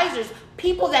advisors,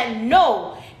 people that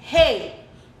know, hey,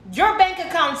 your bank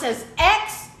account says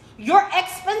X, your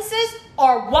expenses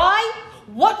are Y,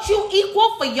 what you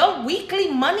equal for your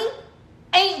weekly money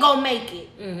ain't gonna make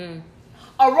it. Mm-hmm.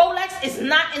 A Rolex is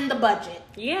not in the budget.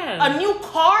 Yeah. A new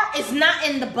car is not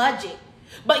in the budget.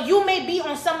 But you may be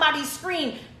on somebody's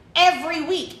screen every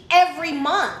week, every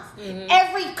month,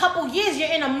 every couple years you're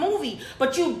in a movie,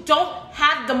 but you don't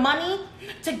have the money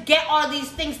to get all of these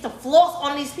things to floss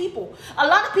on these people. A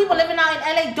lot of people living out in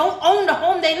LA don't own the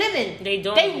home they live in. They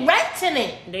don't. They renting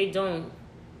it. They don't.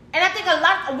 And I think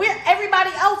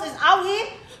everybody else is out here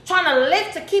trying to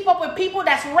live to keep up with people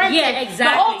that's renting. Yeah, exactly. The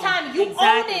whole time you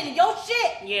owning your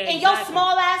shit in your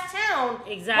small ass town.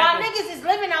 Exactly. While niggas is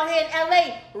living out here in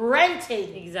LA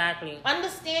renting. Exactly.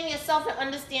 Understand yourself and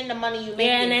understand the money you make.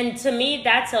 Yeah, and to me,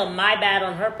 that's a my bad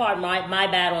on her part, my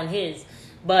bad on his.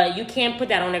 But you can't put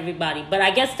that on everybody. But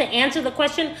I guess to answer the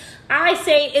question, I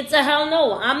say it's a hell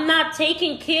no. I'm not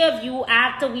taking care of you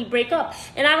after we break up.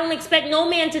 And I don't expect no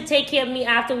man to take care of me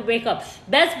after we break up.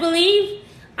 Best believe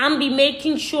I'm be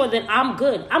making sure that I'm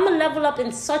good. I'm going to level up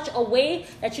in such a way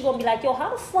that you're going to be like, yo, how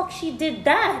the fuck she did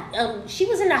that? She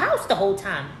was in the house the whole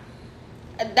time.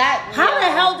 How the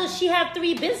hell does she have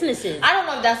 3 businesses? I don't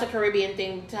know if that's a Caribbean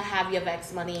thing to have your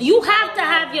vex money. You have to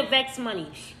have your vex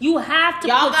money. You have to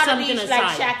put something aside. Y'all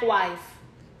gotta be like Shaq wife.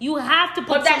 You have to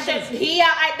put that shit. He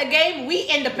out at the game, we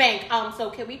in the bank. So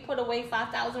can we put away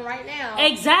 $5,000 right now?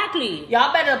 Exactly.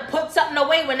 Y'all better put something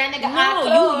away when that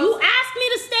nigga you asked me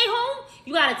to stay home.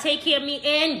 You gotta take care of me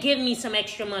and give me some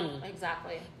extra money.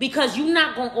 Exactly. Because you're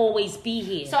not gonna always be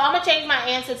here. So I'm gonna change my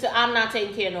answer to I'm not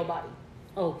taking care of nobody.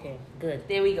 Okay, good.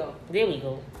 There we go.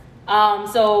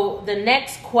 So the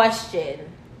next question.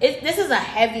 This is a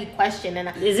heavy question,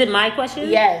 and is it my question?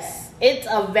 Yes. It's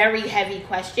a very heavy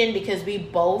question because we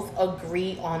both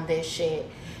agree on this shit.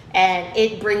 And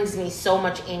it brings me so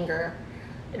much anger.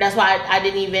 That's why I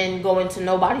didn't even go into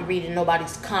reading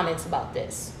nobody's comments about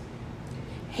this.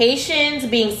 Haitians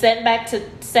being sent back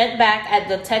at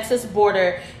the Texas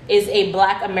border is a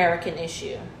Black American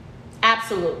issue.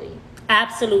 Absolutely.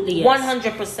 Absolutely, yes.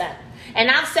 100%.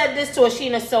 And I've said this to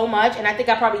Ashina so much, and I think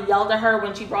I probably yelled at her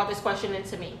when she brought this question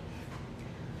into me.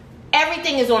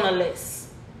 Everything is on a list.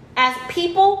 As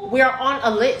people, we're on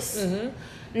a list.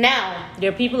 Mm-hmm. Now, there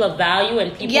are people of value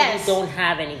and people who don't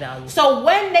have any value. So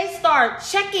when they start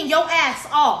checking your ass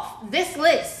off this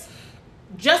list,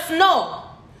 just know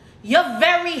your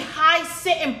very high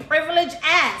sitting privileged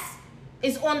ass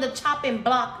is on the chopping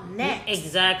block next.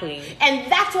 Exactly. And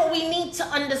that's what we need to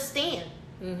understand.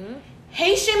 Mm-hmm.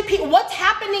 Haitian people, what's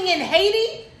happening in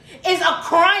Haiti is a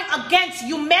crime against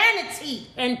humanity.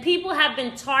 And people have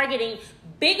been targeting.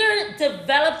 Bigger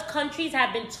developed countries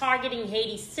have been targeting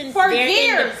Haiti since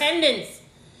their independence.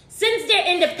 Since their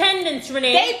independence,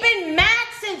 Renee. They've been mad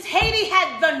since Haiti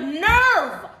had the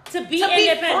nerve to be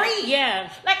independent. Free.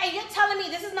 Yeah. And you're telling me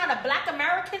this is not a Black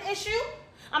American issue?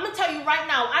 I'm going to tell you right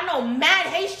now, I know mad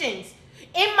Haitians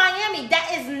in Miami that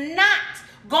is not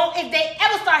going, if they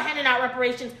ever start handing out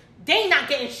reparations, they not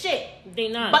getting shit. They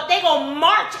not. But they going to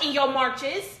march in your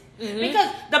marches. Mm-hmm. Because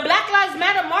the Black Lives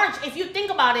Matter march, if you think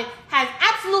about it, has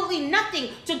absolutely nothing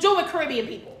to do with Caribbean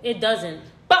people. It doesn't.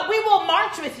 But we will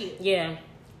march with you. Yeah.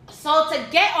 So to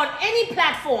get on any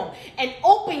platform and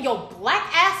open your black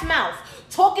ass mouth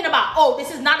talking about, this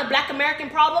is not a Black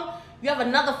American problem, you have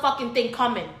another fucking thing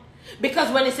coming.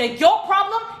 Because when it's your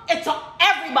problem, it's a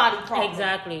everybody problem.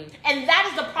 Exactly. And that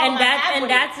is the problem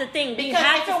and that's the thing. We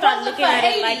have to start looking at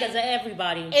it like as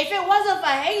everybody. If it wasn't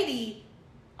for Haiti,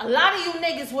 a lot of you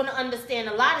niggas wouldn't understand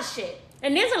a lot of shit.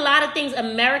 And there's a lot of things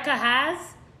America has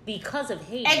because of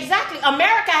Haiti. Exactly.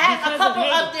 America has a couple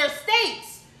of their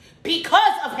states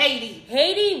because of Haiti.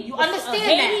 Haiti, you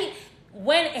understand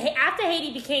that? After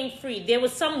Haiti became free, there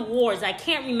was some wars. I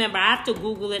can't remember. I have to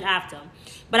Google it after.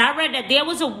 But I read that there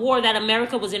was a war that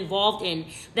America was involved in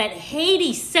that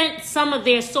Haiti sent some of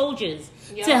their soldiers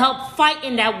to help fight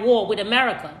in that war with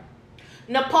America.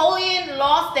 Napoleon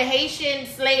lost the Haitian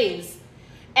slaves.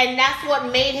 And that's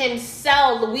what made him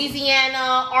sell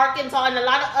Louisiana, Arkansas, and a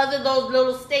lot of other those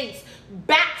little states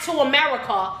back to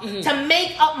America to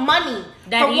make up money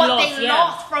for what they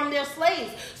lost from their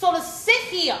slaves. So to sit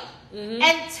here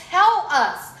and tell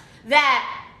us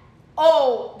that,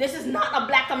 this is not a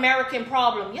Black American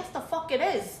problem. Yes, the fuck it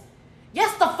is.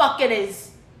 Yes, the fuck it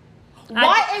is.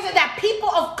 Why is it that people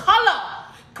of color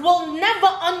will never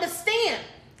understand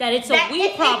that it's a we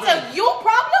problem? It's a you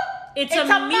problem? It's a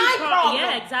my problem.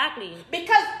 Yeah, exactly.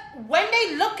 Because when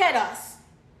they look at us,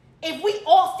 if we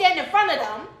all stand in front of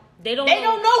them, they don't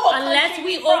know what unless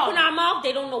we open our mouth,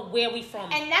 they don't know where we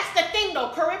from. And that's the thing,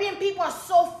 though. Caribbean people are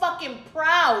so fucking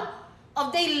proud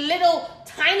of their little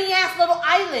tiny ass little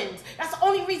islands. That's the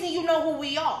only reason you know who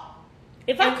we are.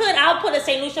 If I could, I'll put a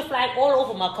St. Lucia flag all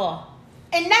over my car.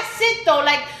 And that's it, though.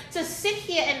 Like, to sit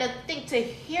here and to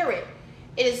hear it.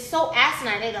 It is so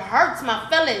asinine. It hurts my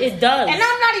feelings. It does. And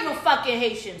I'm not even fucking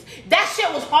Haitians. That shit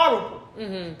was horrible.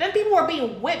 Mm-hmm. Then people were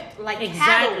being whipped like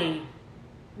cattle.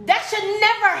 That should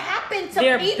never happen to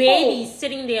their people. Their babies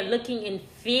sitting there looking in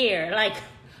fear. Like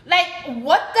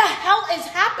what the hell is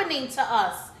happening to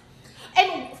us?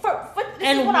 And this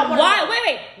is what I want to know.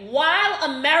 Wait. While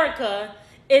America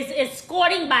is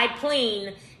escorting by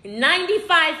plane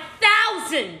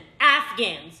 95,000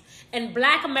 Afghans, and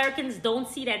Black Americans don't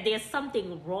see that there's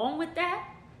something wrong with that?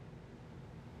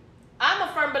 I'm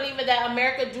a firm believer that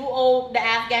America do owe the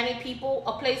Afghani people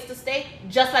a place to stay,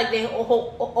 just like they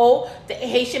owe the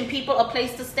Haitian people a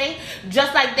place to stay,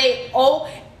 just like they owe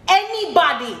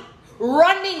anybody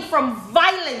running from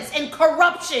violence and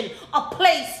corruption a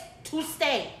place to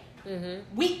stay.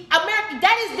 Mm-hmm. America,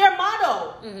 that is their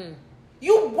motto. Mm-hmm.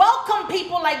 You welcome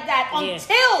people like that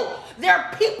until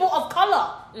they're people of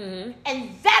color. Mm-hmm.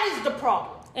 And that is the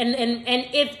problem. And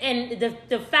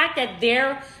the fact that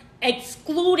they're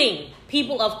excluding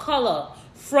people of color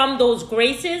from those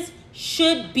graces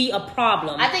should be a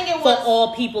problem. I think it was for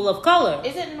all people of color.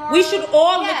 Is it normal? We should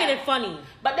all look at it funny.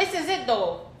 But this is it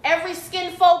though. Every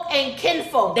skin folk ain't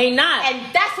kinfolk. They not.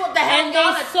 And that's what the hell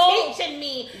y'all are teaching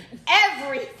me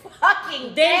every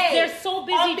fucking day. They're so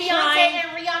busy on Beyonce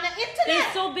and Rihanna internet.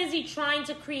 They're so busy trying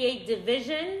to create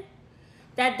division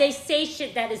that they say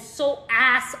shit that is so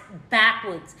ass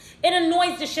backwards. It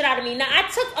annoys the shit out of me. Now, I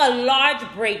took a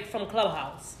large break from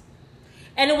Clubhouse.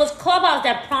 And it was Clubhouse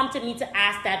that prompted me to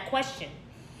ask that question.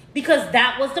 Because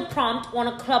that was the prompt on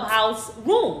a Clubhouse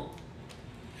room.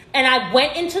 And I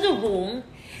went into the room,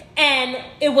 and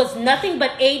it was nothing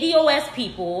but ADOS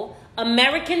people,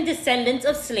 American descendants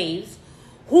of slaves,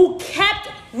 who kept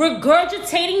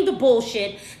regurgitating the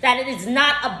bullshit that it is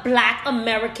not a black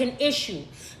American issue.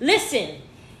 Listen,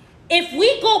 if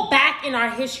we go back in our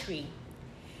history,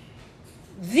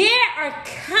 there are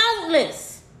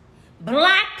countless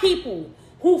black people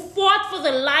who fought for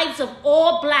the lives of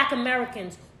all black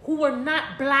Americans who were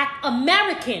not black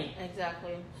American.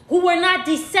 Exactly. Who were not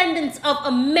descendants of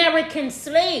American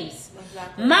slaves.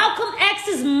 Exactly. Malcolm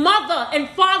X's mother and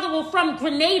father were from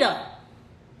Grenada.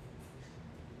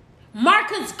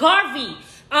 Marcus Garvey,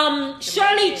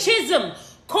 Shirley Chisholm,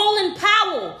 Colin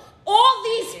Powell, all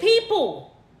these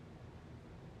people.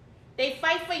 They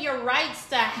fight for your rights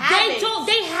to have it.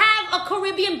 They have a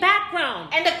Caribbean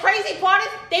background. And the crazy part is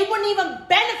they wouldn't even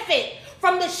benefit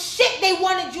from the shit they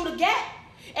wanted you to get.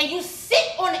 And you sit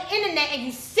on the internet and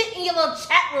you sit in your little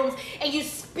chat rooms and you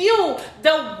spew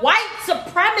the white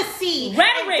supremacy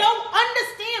rhetoric. And don't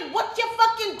understand what you're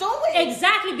fucking doing.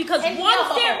 Exactly, because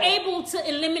once they're able to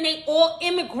eliminate all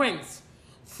immigrants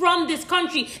from this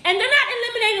country, and they're not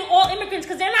eliminating all immigrants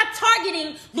because they're not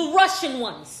targeting the Russian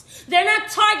ones. They're not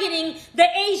targeting the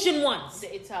Asian ones.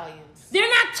 The Italians. They're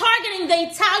not targeting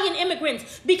the Italian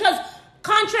immigrants because,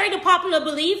 contrary to popular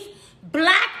belief,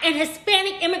 black and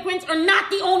Hispanic immigrants are not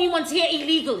the only ones here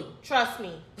illegally. Trust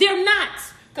me. They're not.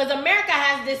 Because America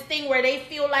has this thing where they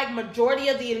feel like majority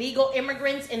of the illegal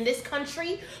immigrants in this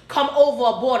country come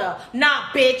over a border. Nah,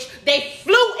 bitch. They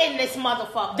flew in this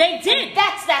motherfucker. They did. And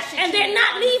that's that shit. And they're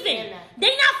not leaving.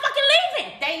 They're not fucking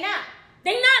leaving. They not.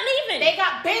 They're not leaving. They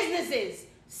got businesses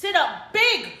sit up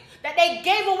big that they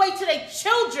gave away to their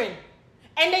children.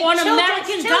 And they on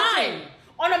American dime.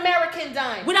 On American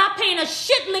dime. Without paying a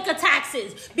shit lick of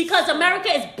taxes. Because America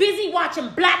is busy watching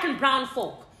black and brown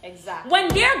folk. Exactly. When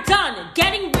they're done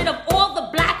getting rid of all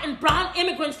the black and brown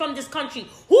immigrants from this country,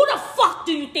 who the fuck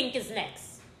do you think is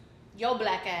next? Your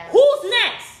black ass. Who's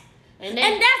next? And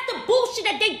that's the bullshit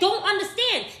that they don't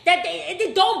understand. That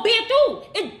they don't bear through.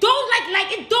 It don't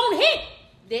like it don't hit.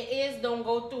 Their ears don't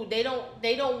go through. They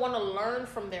don't want to learn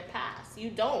from their past. You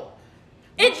don't.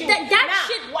 Shit.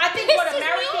 Well, I think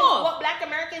what black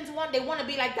Americans want, they want to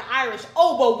be like the Irish.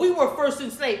 Oh, well, we were first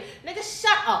enslaved. Nigga,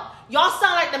 shut up. Y'all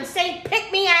sound like them same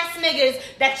pick-me-ass niggas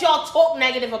that y'all talk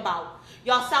negative about.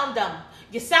 Y'all sound dumb.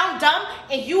 You sound dumb,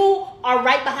 and you are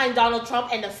right behind Donald Trump.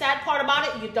 And the sad part about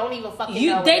it, you don't even fucking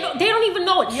know They don't even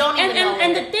know it. You don't even know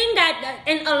and the thing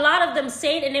and a lot of them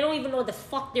say it, and they don't even know what the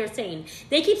fuck they're saying.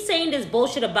 They keep saying this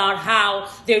bullshit about how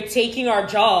they're taking our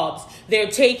jobs.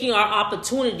 They're taking our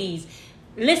opportunities.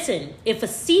 Listen, if a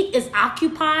seat is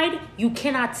occupied, you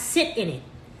cannot sit in it.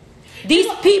 These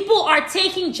people are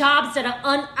taking jobs that are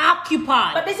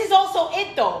unoccupied. But this is also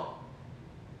it, though.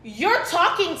 You're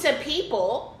talking to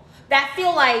people that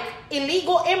feel like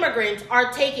illegal immigrants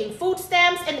are taking food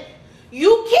stamps, and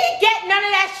you can't get none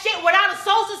of that shit without a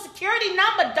social security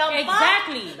number, dumb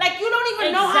Exactly. fuck. Like, you don't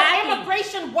even know how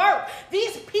immigration works.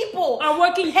 These people are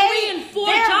working 3 and 4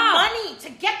 their jobs. money to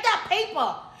get that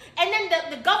paper. And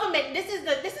then the government, this is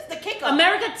the kicker.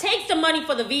 America takes the money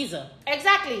for the visa.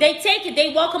 Exactly. They take it.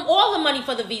 They welcome all the money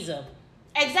for the visa.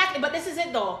 Exactly. But this is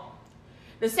it, though.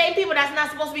 The same people that's not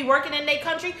supposed to be working in their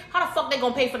country, how the fuck they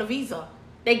gonna pay for the visa?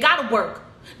 They gotta work.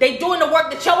 They doing the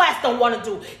work that your ass don't want to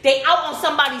do. They out on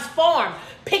somebody's farm,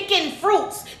 picking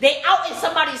fruits. They out in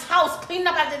somebody's house, cleaning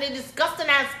up after their disgusting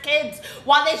ass kids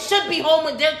while they should be home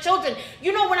with their children.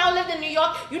 You know, when I lived in New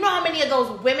York, you know how many of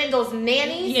those women, those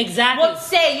nannies, would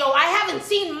say, yo, I haven't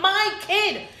seen my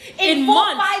kid in 4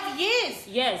 or 5 years.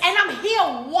 Yes. And I'm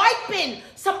here wiping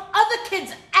some other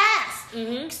kid's ass,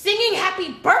 singing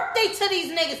happy birthday to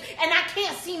these niggas, and I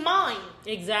can't see mine.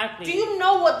 Exactly. Do you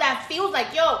know what that feels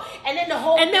like, yo? And then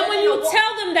then when you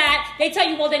tell them that, they tell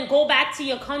you, well, then go back to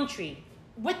your country.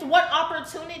 With what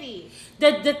opportunity?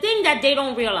 The thing that they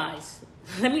don't realize,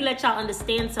 let me let y'all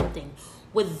understand something.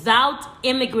 Without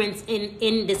immigrants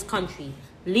in this country,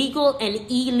 legal and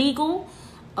illegal,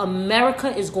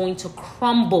 America is going to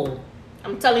crumble.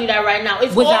 I'm telling you that right now.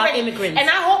 It's without already, immigrants. And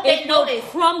I hope they know this.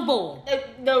 Crumble.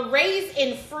 The raise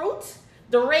in fruit,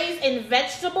 the raise in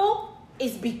vegetable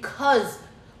is because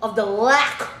of the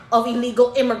lack of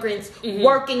illegal immigrants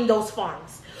working those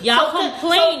farms. Y'all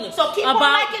complain so keep on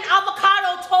liking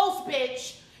avocado toast,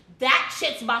 bitch. That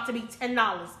shit's about to be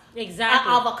 $10.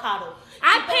 Exactly. An avocado.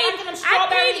 I paid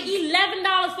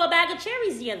 $11 for a bag of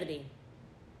cherries the other day.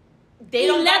 They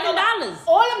don't $11.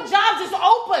 All them jobs is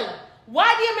open.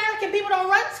 Why the American people don't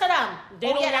run to them?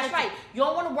 That's right. You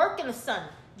don't want to work in the sun.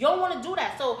 You don't want to do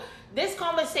that. So this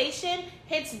conversation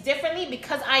hits differently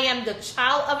because I am the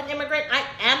child of an immigrant. I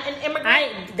am an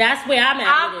immigrant. That's where I'm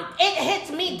at with it. It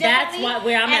hits me differently. That's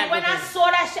where I'm at with it. And when I saw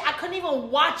that shit, I couldn't even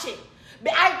watch it.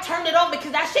 But I turned it on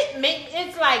because that shit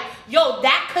it's like, yo,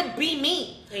 that could be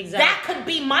me. Exactly. That could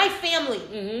be my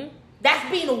family. That's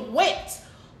being whipped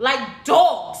like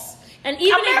dogs. And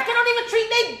even America don't even treat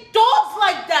their dogs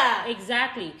like that.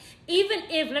 Exactly. Even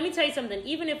if, let me tell you something,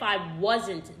 even if I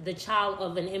wasn't the child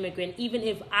of an immigrant, even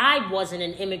if I wasn't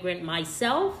an immigrant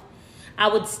myself, I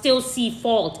would still see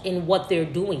fault in what they're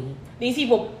doing. These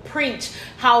people preach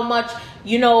how much,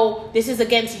 this is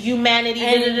against humanity.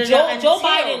 And Joe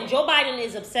Biden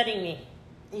is upsetting me.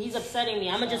 He's upsetting me.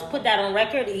 I'm going to just put that on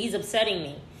record. He's upsetting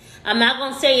me. I'm not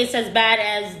going to say it's as bad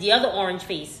as the other orange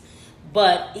face,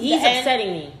 but he's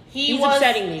upsetting me. He's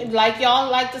upsetting me. Like y'all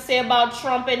like to say about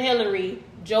Trump and Hillary,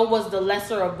 Joe was the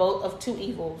lesser of both of two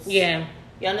evils. Yeah.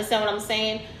 You understand what I'm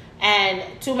saying?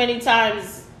 And too many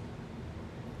times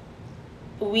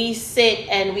we sit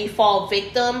and we fall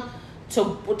victim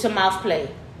to mouth play.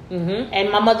 And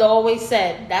my mother always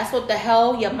said, that's what the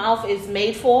hell your mouth is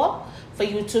made for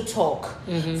you to talk.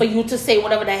 For you to say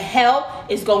whatever the hell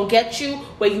is going to get you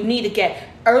where you need to get.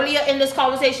 Earlier in this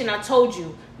conversation, I told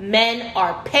you, men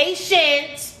are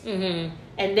patient.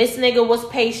 And this nigga was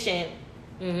patient.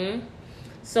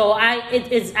 So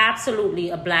it is absolutely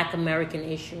a Black American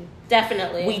issue.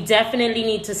 Definitely. We definitely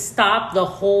need to stop the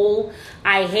whole,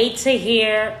 I hate to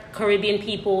hear Caribbean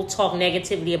people talk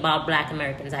negatively about Black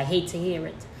Americans. I hate to hear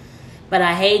it. But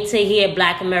I hate to hear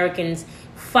Black Americans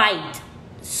fight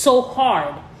so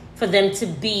hard for them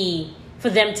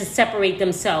to separate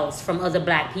themselves from other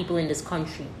Black people in this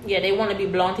country. Yeah, they want to be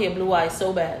blonde hair, blue eyes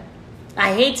so bad.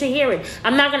 I hate to hear it.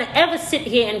 I'm not going to ever sit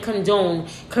here and condone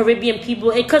Caribbean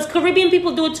people, because Caribbean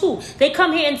people do it too. They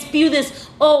come here and spew this,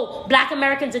 Black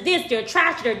Americans are this, they're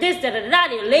trash, they're this, da-da-da-da,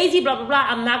 they're lazy, blah, blah, blah.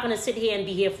 I'm not going to sit here and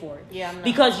be here for it. Yeah, I'm not.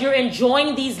 Because you're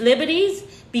enjoying these liberties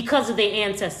because of their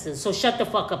ancestors. So shut the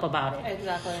fuck up about it.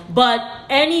 Exactly. But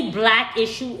any Black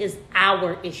issue is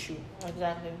our issue.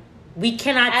 Exactly. We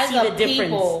cannot see the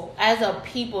difference. As a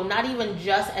people, not even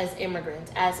just as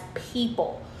immigrants, as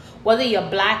people. Whether you're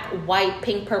black, white,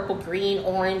 pink, purple, green,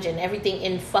 orange, and everything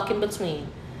in fucking between.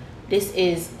 This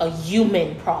is a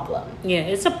human problem. Yeah,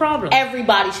 it's a problem.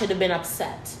 Everybody should have been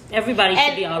upset. Everybody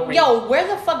should be outraged. Yo, where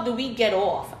the fuck do we get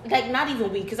off? Like, not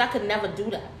even we, because I could never do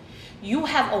that. You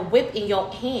have a whip in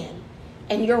your hand,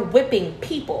 and you're whipping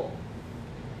people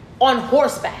on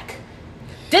horseback.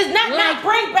 Does not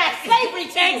bring back slavery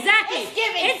to you. Exactly. It's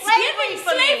giving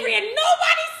slavery, and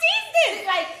nobody sees this.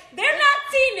 Like, they're not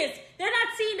seeing this. They're not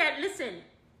seeing that. Listen,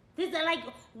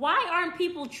 why aren't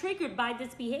people triggered by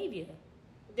this behavior?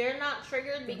 They're not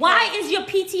triggered because... Why is your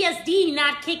PTSD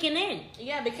not kicking in?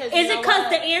 Yeah, because... Is it because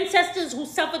the ancestors who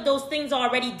suffered those things are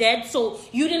already dead, so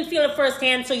you didn't feel it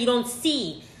firsthand, so you don't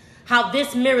see how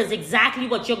this mirrors exactly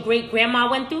what your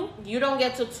great-grandma went through? You don't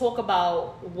get to talk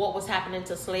about what was happening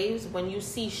to slaves when you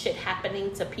see shit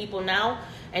happening to people now,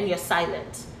 and you're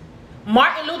silent.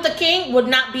 Martin Luther King would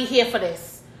not be here for this.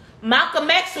 Malcolm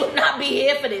X would not be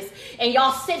here for this. And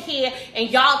y'all sit here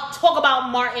and y'all talk about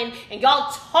Martin and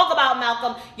y'all talk about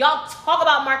Malcolm. Y'all talk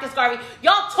about Marcus Garvey.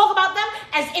 Y'all talk about them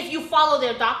as if you follow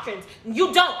their doctrines.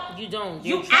 You don't. You don't.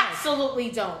 You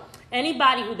absolutely don't.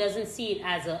 Anybody who doesn't see it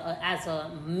as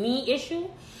a me issue,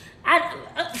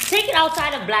 take it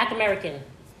outside of Black American.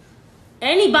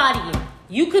 Anybody.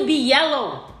 You could be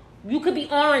yellow. You could be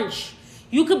orange.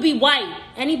 You could be white.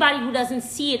 Anybody who doesn't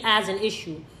see it as an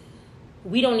issue.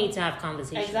 We don't need to have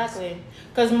conversations. Exactly.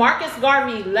 Because Marcus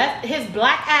Garvey his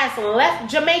black ass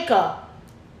left Jamaica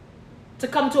to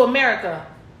come to America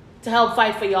to help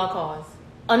fight for y'all cause.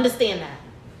 Understand that.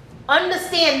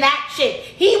 Understand that shit.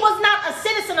 He was not a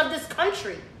citizen of this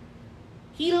country.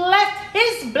 He left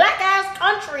his black ass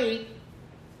country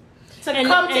to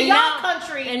come to y'all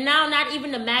country. And now not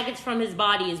even the maggots from his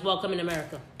body is welcome in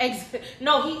America.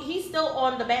 No, he's still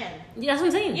on the ban. That's what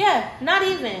I'm saying. Yeah, not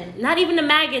even. Not even the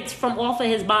maggots from off of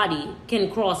his body can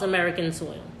cross American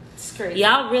soil. It's crazy.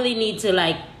 Y'all really need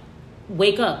to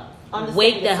wake up.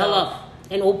 Wake the hell up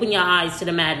and open your eyes to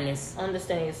the madness.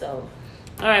 Understand yourself.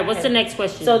 All right, what's the next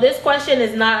question? So this question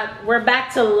is not, we're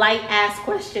back to light ass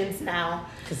questions now.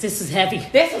 Because this is heavy.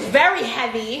 This is very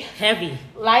heavy. Heavy.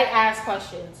 Light ass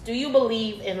questions. Do you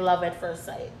believe in love at first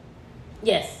sight?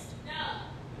 Yes.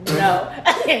 No.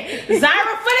 Zyra for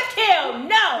the kill.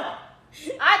 No.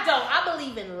 I don't. I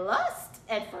believe in lust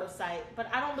at first sight, but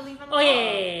I don't believe in love. Oh,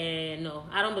 yeah. No,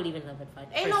 I don't believe in love at first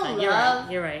sight. Ain't no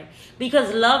love. You're right.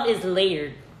 Because love is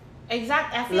layered.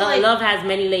 Exactly. I feel like love has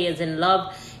many layers, and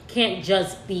love can't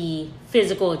just be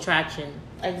physical attraction.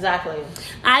 Exactly.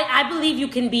 I believe you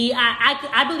can be.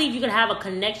 I believe you can have a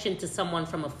connection to someone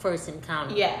from a first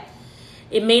encounter. Yeah.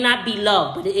 It may not be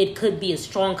love, but it could be a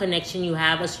strong connection you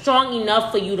have, a strong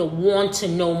enough for you to want to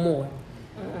know more.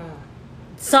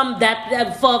 Some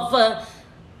that for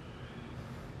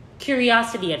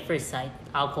curiosity at first sight,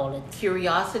 I'll call it.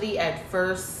 Curiosity at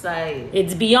first sight.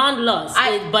 It's beyond lust,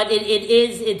 but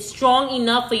it's strong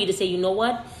enough for you to say, you know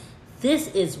what? This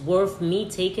is worth me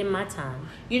taking my time.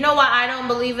 You know why I don't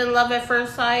believe in love at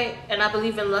first sight and I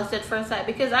believe in lust at first sight?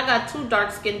 Because I got 2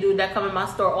 dark-skinned dudes that come in my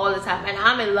store all the time and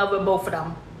I'm in love with both of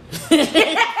them.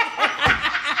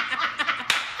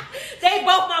 They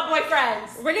both my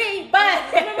boyfriends. Renee,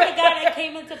 but remember the guy that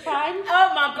came into Prime?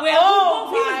 Oh my God.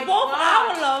 He was both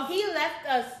our love. He left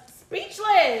us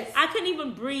speechless. I couldn't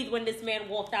even breathe when this man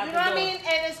walked out the door. You know what I mean?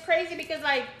 And it's crazy because,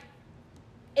 like,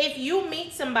 if you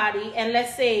meet somebody and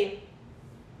let's say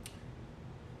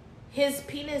his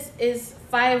penis is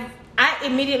 5, I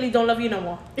immediately don't love you no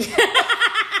more. 5 inches,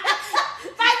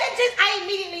 I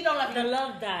immediately don't love you. The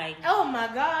love died. Oh my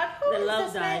God. The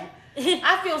love died.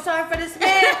 I feel sorry for this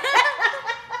man.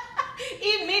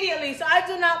 Immediately. So I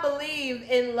do not believe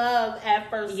in love at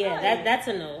first sight. Yeah, that's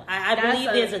a no. I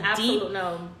believe there's a deep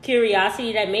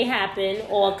curiosity that may happen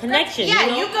or a connection.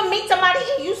 Yeah, you can meet somebody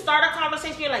and you start a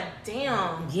conversation. You're like,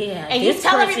 damn. Yeah. And you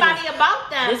tell everybody about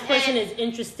them. This person is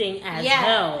interesting as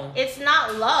hell. It's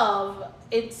not love.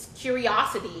 It's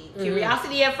curiosity. Mm-hmm.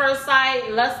 Curiosity at first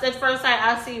sight, lust at first sight.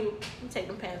 I see you take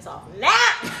them pants off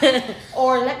now.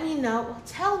 Or let me know.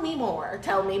 Tell me more.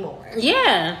 Tell me more.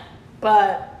 Yeah.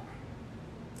 But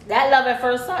that love at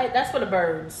first sight, that's for the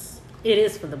birds. It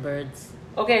is for the birds.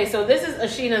 Okay, so this is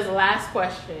Ashina's last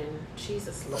question.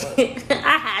 Jesus Lord.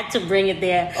 I had to bring it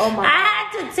there. Oh my God. I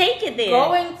had to take it there.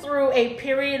 Going through a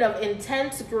period of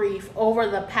intense grief over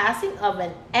the passing of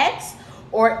an ex,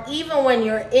 or even when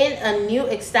you're in a new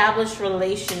established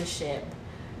relationship.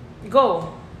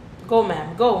 Go,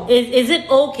 ma'am. Go. Is it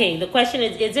okay? The question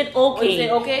is it okay? Is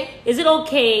it okay? Is it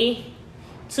okay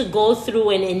to go through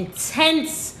an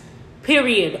intense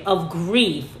period of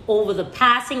grief over the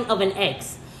passing of an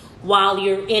ex while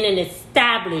you're in an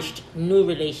established new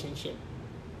relationship?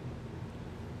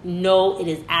 No, it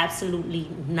is absolutely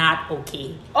not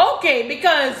okay. Okay,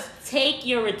 because take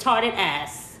your retarded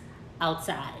ass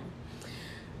outside.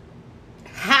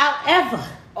 However,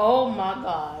 oh my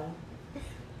God.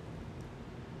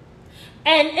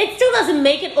 And it still doesn't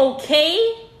make it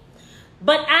okay,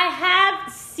 but I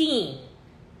have seen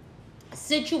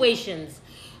situations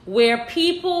where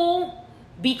people,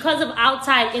 because of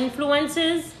outside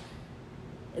influences,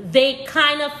 they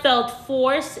kind of felt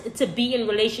forced to be in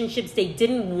relationships they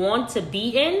didn't want to be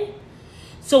in.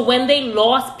 So when they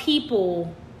lost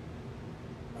people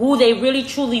who they really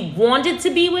truly wanted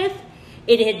to be with,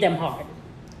 it hit them hard.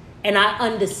 And I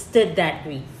understood that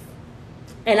grief.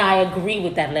 And I agree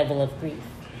with that level of grief.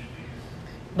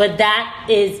 But that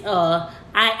is,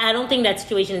 I don't think that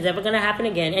situation is ever going to happen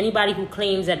again. Anybody who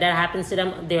claims that happens to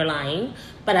them, they're lying.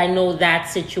 But I know that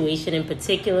situation in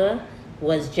particular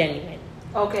was genuine.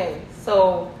 Okay,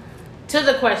 so to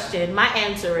the question, my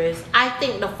answer is, I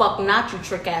think the fuck not, you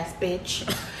trick ass bitch.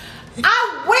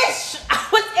 I wish I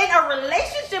was in a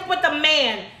relationship with a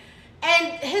man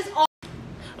and his own.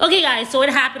 Okay, guys, so it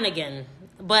happened again.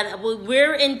 But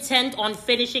we're intent on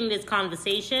finishing this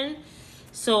conversation.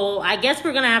 So I guess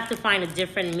we're going to have to find a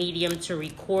different medium to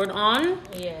record on.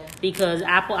 Yeah. Because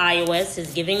Apple iOS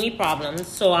is giving me problems.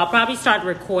 So I'll probably start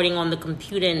recording on the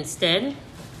computer instead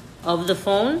of the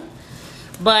phone.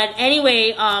 But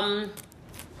anyway, back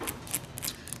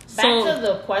to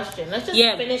the question. Let's just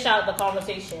finish out the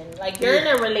conversation. Like, you're in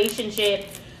a relationship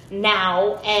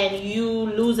now and you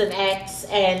lose an ex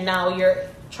and now you're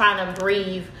trying to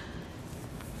grieve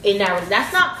in that.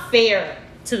 That's not fair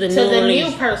to the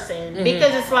new person. Mm-hmm.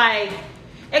 Because it's like,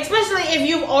 especially if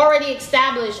you've already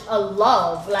established a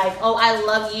love, like, oh, I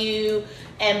love you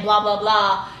and blah blah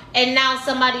blah, and now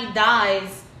somebody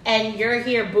dies and you're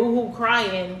here boohoo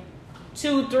crying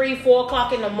 2, 3, 4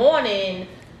 o'clock in the morning,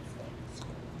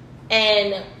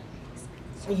 and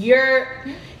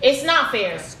it's not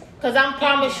fair. Because I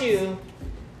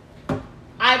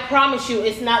I promise you,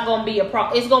 it's not going to be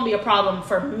it's going to be a problem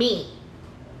for me.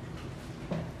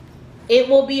 It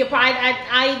will be a problem.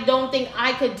 I don't think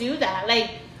I could do that. Like,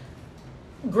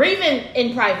 grieving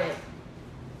in private.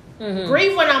 Mm-hmm.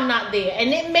 Grieve when I'm not there.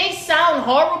 And it may sound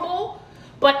horrible,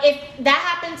 but if that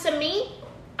happened to me,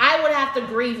 I would have to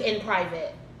grieve in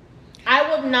private.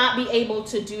 I would not be able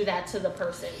to do that to the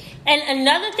person. And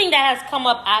another thing that has come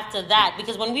up after that,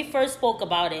 because when we first spoke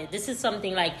about it, this is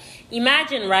something like,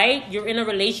 imagine, right? You're in a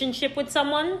relationship with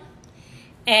someone,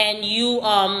 and you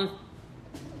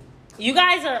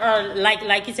guys are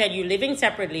like you said, you're living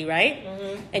separately, right?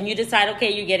 Mm-hmm. And you decide,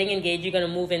 okay, you're getting engaged, you're going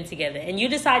to move in together. And you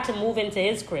decide to move into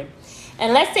his crib.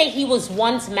 And let's say he was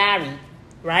once married,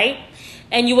 right?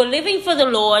 And you were living for the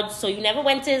Lord, so you never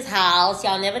went to his house.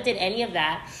 Y'all never did any of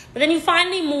that. But then you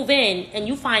finally move in, and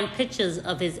you find pictures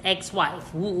of his ex-wife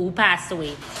who passed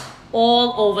away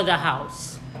all over the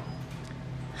house.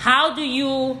 How do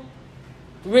you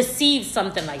receive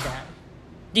something like that?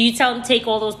 Do you tell him to take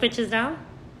all those pictures down?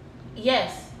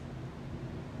 Yes.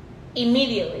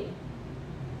 Immediately.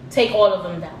 Take all of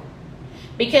them down.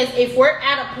 Because if we're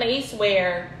at a place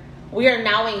where we are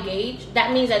now engaged,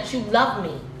 that means that you love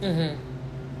me. Mm-hmm.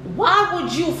 Why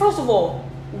would you, first of all,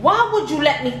 why would you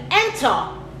let me enter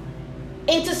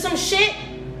into some shit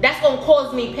that's going to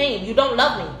cause me pain? You don't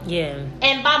love me. Yeah.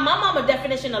 And by my mama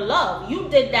definition of love, you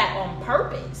did that on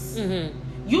purpose.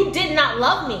 Mm-hmm. You did not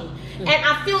love me. Mm-hmm. And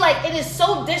I feel like it is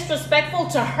so disrespectful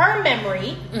to her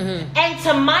memory mm-hmm. and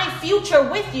to my future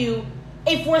with you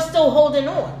if we're still holding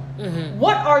on. Mm-hmm.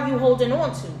 What are you holding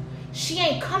on to? She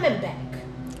ain't coming back.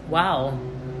 Wow.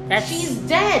 She's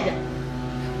dead.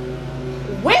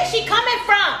 Where's she coming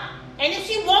from? And if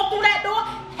she walked through that door,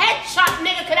 headshot,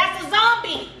 nigga, because that's a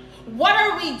zombie. What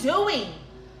are we doing?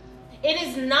 It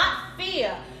is not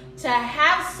fair to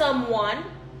have someone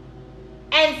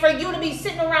and for you to be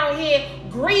sitting around here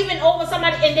grieving over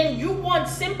somebody and then you want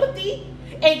sympathy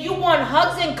and you want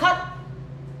hugs and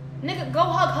Nigga, go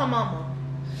hug her mama.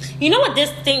 You know what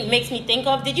this thing makes me think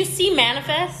of? Did you see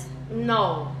Manifest?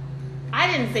 No. I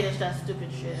didn't finish that stupid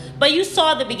shit. But you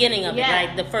saw the beginning of it,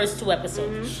 right? The first 2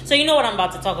 episodes. Mm-hmm. So you know what I'm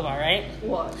about to talk about, right?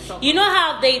 What? You know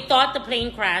how they thought the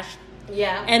plane crashed?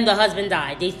 Yeah. And the husband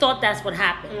died. They thought that's what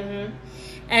happened. Mm-hmm.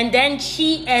 And then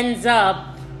she ends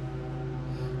up,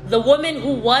 the woman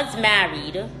who was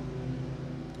married,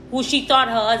 who she thought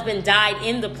her husband died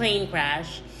in the plane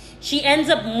crash, she ends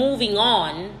up moving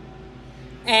on,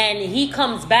 and he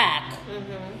comes back.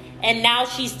 Mm-hmm. And now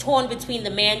she's torn between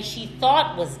the man she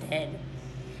thought was dead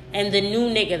and the new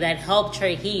nigga that helped her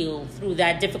heal through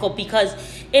that difficult, because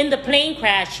in the plane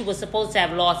crash, she was supposed to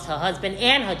have lost her husband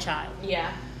and her child.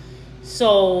 Yeah.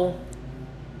 So,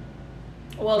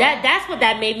 well, that's what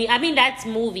that made me. I mean, that's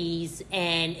movies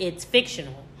and it's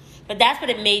fictional, but that's what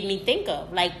it made me think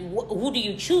of. Like, who do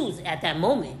you choose at that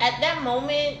moment? At that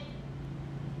moment,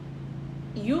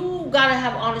 you gotta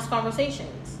have honest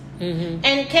conversations. Mm-hmm.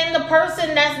 And can the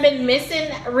person that's been missing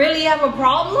really have a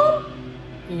problem?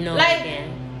 No, like, they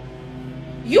can't.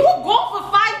 You were gone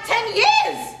for 5-10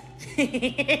 years.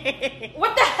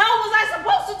 What the hell was I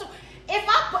supposed to do?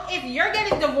 If you're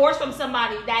getting divorced from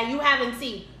somebody that you haven't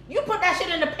seen, you put that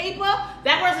shit in the paper,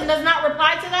 that person does not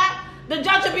reply to that, the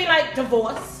judge would be like,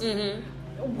 divorce.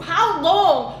 Mm-hmm. How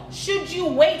long should you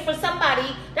wait for somebody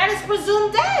that is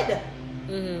presumed dead?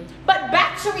 Mm-hmm. But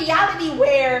back to reality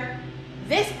where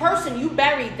this person, you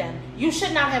buried them. You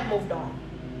should not have moved on.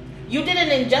 You did an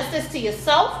injustice to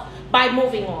yourself by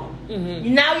moving on.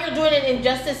 Mm-hmm. Now you're doing an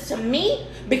injustice to me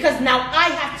because now I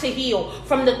have to heal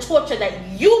from the torture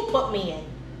that you put me in.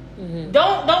 Mm-hmm.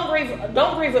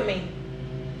 Don't grieve with me.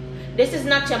 This is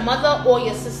not your mother or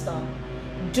your sister.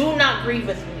 Do not grieve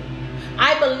with me.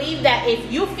 I believe that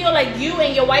if you feel like you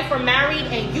and your wife are married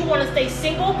and you want to stay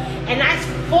single and I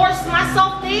force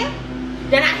myself there,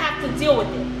 then I have to deal with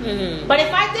it. Mm-hmm. But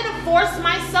if I didn't force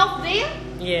myself there,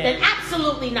 then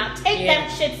absolutely not. Take them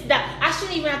shits down. I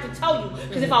shouldn't even have to tell you.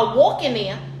 Because if I walk in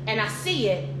there and I see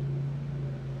it,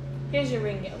 here's your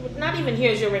ring. Not even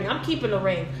here's your ring. I'm keeping the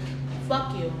ring.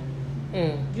 Fuck you.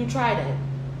 You tried it.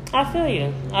 I feel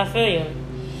you.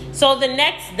 So the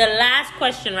last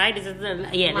question, right? This is the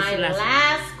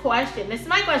last question. This is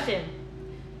my question.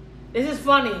 This is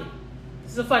funny.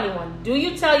 This is a funny one. Do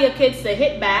you tell your kids to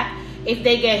hit back if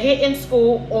they get hit in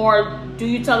school, or do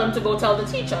you tell them to go tell the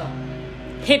teacher?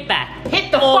 Hit back.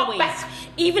 Hit the fuck back.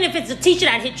 Even if it's a teacher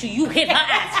that hit you, you hit her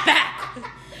ass back.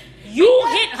 You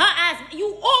hit her ass.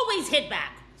 You always hit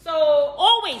back. So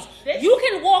always. You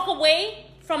can walk away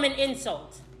from an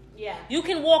insult. Yeah. You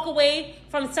can walk away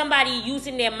from somebody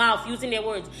using their mouth, using their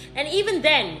words. And even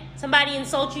then, somebody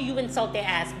insults you, you insult their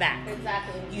ass back.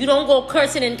 Exactly. You don't go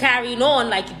cursing and carrying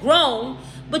on like you're grown,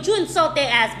 but you insult their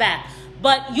ass back.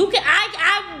 But you can,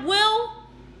 I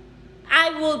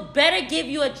will better give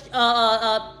you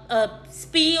a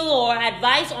spiel or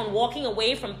advice on walking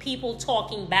away from people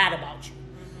talking bad about you.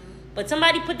 But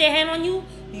somebody put their hand on you,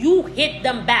 you hit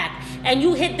them back. And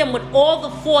you hit them with all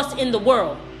the force in the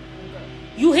world.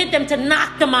 You hit them to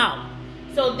knock them out.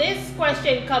 So this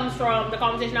question comes from the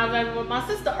conversation I was having with my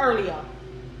sister earlier.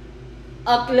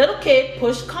 A little kid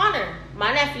pushed Connor,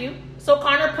 my nephew. So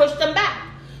Connor pushed them back.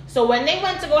 So when they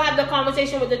went to go have the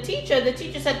conversation with the teacher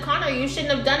said, Connor, you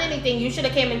shouldn't have done anything. You should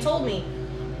have came and told me.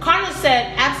 Connor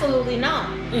said, absolutely not.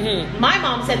 Mm-hmm. My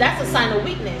mom said that's a sign of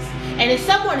weakness. And if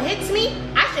someone hits me,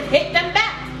 I should hit them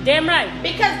back. Damn right.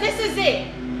 Because this is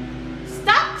it.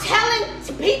 Stop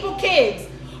telling people, kids,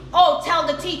 oh, tell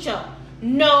the teacher.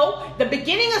 No, the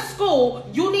beginning of school,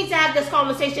 you need to have this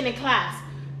conversation in class.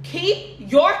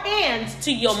 Keep your hands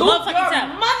to your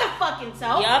motherfucking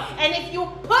self. Yep. And if you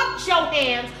put your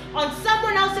hands on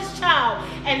someone else's child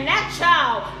and that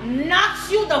child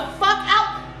knocks you the fuck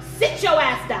out, sit your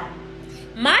ass down.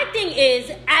 My thing is,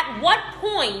 at what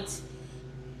point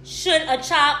should a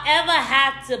child ever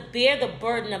have to bear the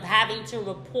burden of having to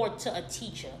report to a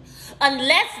teacher?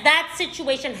 Unless that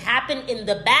situation happened in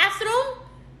the bathroom,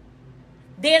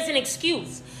 there's an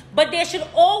excuse. But there should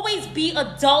always be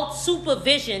adult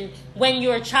supervision when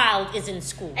your child is in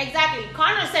school. Exactly.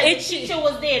 Connor said the teacher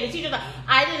was there. The teacher was like,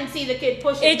 I didn't see the kid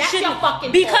pushing. That's your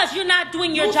fucking because fault. You're not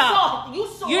doing your job.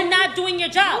 You're not doing your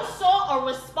job. You saw a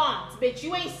response, bitch.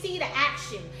 You ain't see the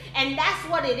action. And that's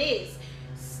what it is.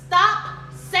 Stop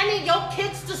sending your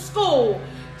kids to school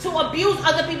to abuse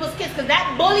other people's kids, because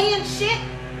that bullying shit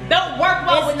don't work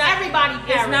well with everybody.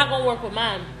 It's not going to work with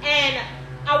mine. And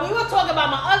we were talking about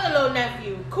my other little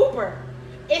nephew, Cooper.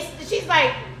 She's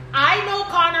like, I know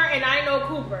Connor and I know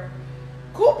Cooper.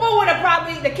 Cooper would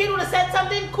have the kid would have said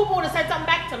something, Cooper would have said something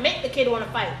back to make the kid want to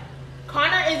fight.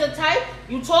 Connor is the type,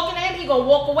 you talking to him, he going to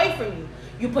walk away from you.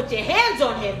 You put your hands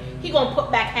on him, he going to put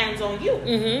back hands on you.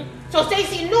 Mm-hmm. So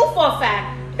Stacey knew for a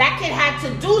fact that kid had to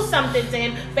do something to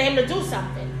him for him to do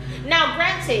something. Now,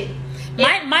 granted,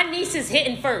 my niece is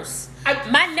hitting first.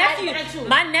 My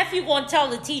nephew gonna tell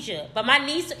the teacher, but my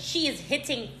niece, she is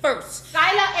hitting first.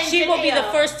 Skylar and she Janaea, will be the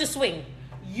first to swing.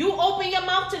 You open your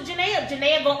mouth to Janaea,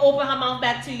 Janaea gonna open her mouth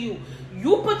back to you.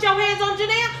 You put your hands on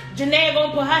Janaea, Janaea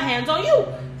gonna put her hands on you.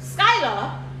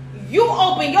 Skylar, you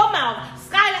open your mouth,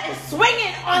 Skylar is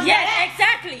swinging on your ass.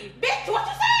 Exactly. Bitch, what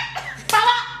you said?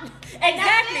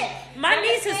 Exactly. My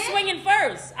niece is swinging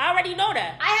first. I already know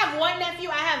that. I have one nephew.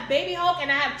 I have Baby Hulk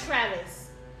and I have Travis.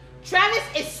 Travis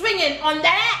is swinging on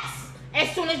that ass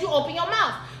as soon as you open your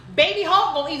mouth. Baby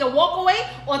Hulk will either walk away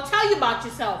or tell you about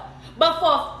yourself. But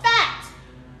for a fact,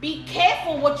 be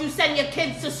careful what you send your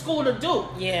kids to school to do.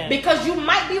 Yeah. Because you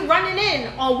might be running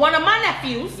in on one of my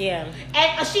nephews. Yeah.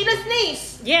 And Ashita's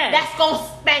niece. Yeah. That's going to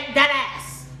spank that ass.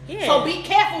 Yeah. So be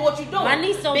careful what you do. My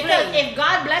niece don't Because play. if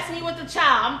God bless me with a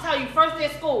child, I'm telling you, first day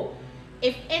of school,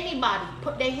 if anybody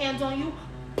put their hands on you,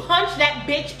 punch that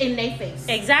bitch in their face.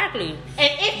 Exactly.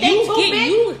 And if they too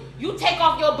big, you take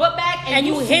off your book bag and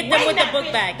you hit them with the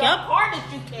book bag. The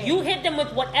hardest you can. You hit them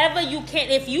with whatever you can.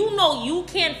 If you know you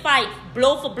can't fight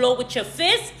blow for blow with your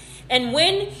fist and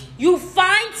win, you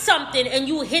find something and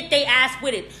you hit their ass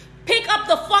with it. Pick up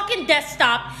the fucking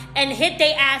desktop and hit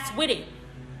their ass with it.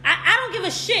 I don't give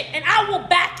a shit, and I will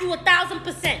back you 1,000%.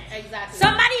 Exactly.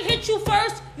 Somebody hit you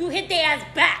first, you hit their ass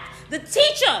back. The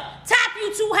teacher tap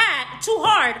you too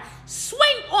hard, swing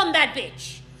on that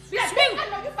bitch. Yeah, swing. I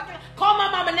know you fucking. Call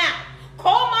my mama now.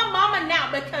 Call my mama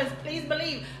now, because please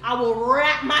believe I will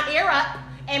wrap my hair up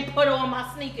and put on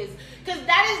my sneakers. Because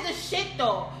that is the shit,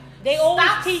 though. They always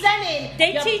Stop teach. Sending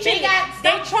They teaching.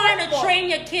 They're trying to football. train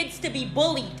your kids to be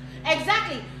bullied.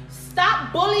 Exactly.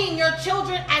 Stop bullying your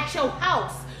children at your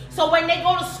house. So when they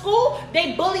go to school,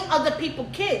 they bully other people's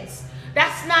kids.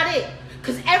 That's not it.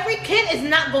 Because every kid is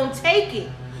not going to take it.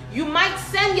 You might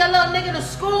send your little nigga to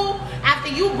school after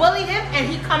you bully him and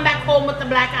he come back home with the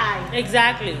black eye.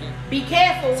 Exactly. Be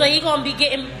careful. So you're going to be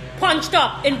getting punched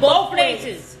up in both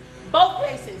places. Both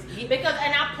places. Because,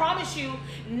 and I promise you,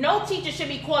 no teacher should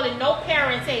be calling no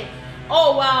parent saying,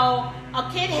 oh, well,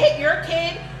 a kid hit your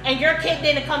kid and your kid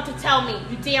didn't come to tell me.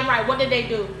 You damn right. What did they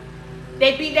do?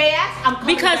 They beat their ass? I'm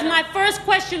coming. Because my first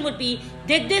question would be,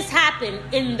 did this happen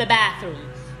in the bathroom?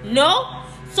 No?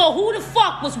 So who the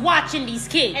fuck was watching these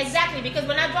kids? Exactly, because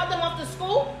when I dropped them off to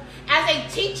school, as a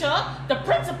teacher, the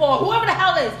principal, whoever the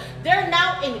hell is, they're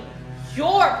now in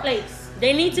your place.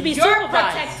 They need to be You're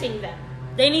supervised. protecting them.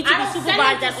 They need to be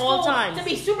supervised at all times. To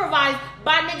be supervised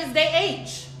by niggas their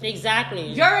age. Exactly.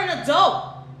 You're an adult.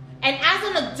 And as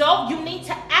an adult, you need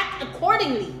to act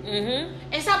accordingly. Mm-hmm.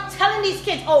 And stop telling these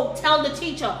kids, oh, tell the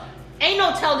teacher. Ain't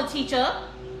no tell the teacher.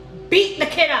 Beat the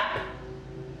kid up.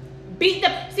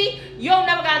 See, you don't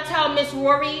never gotta tell Miss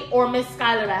Rory or Miss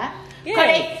Skylar that. Because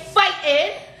they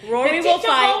fighting. Rory the teacher will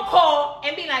fight. will call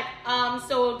and be like,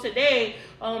 so today,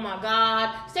 oh my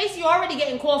God. Stacey already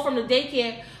getting called from the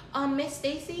daycare. Miss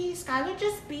Stacey, Skylar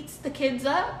just beats the kids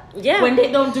up when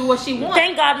they don't do what she wants.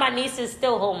 Thank God my niece is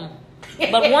still home.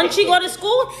 But once she go to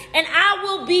school, and I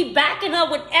will be backing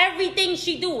her with everything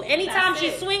she do. Anytime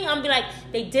she swing, I'm be like,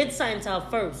 they did something to her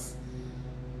first.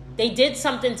 They did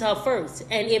something to her first.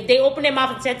 And if they opened their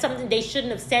mouth and said something, they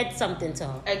shouldn't have said something to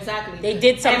her. Exactly. They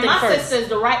did something first. And my sister's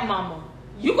the right mama.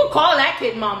 You could call that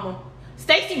kid mama.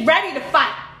 Stacey ready to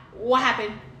fight. What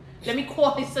happened? Let me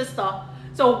call his sister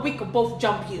so we could both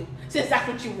jump you. Since that's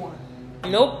what you want.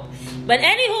 Nope. But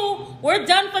anywho, we're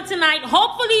done for tonight.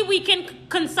 Hopefully we can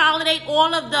consolidate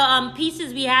all of the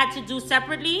pieces we had to do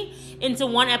separately into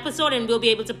one episode, and we'll be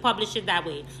able to publish it that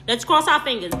way. Let's cross our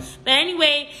fingers. But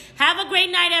anyway, have a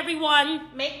great night,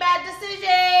 everyone. Make bad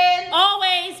decisions.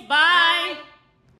 Always. Bye.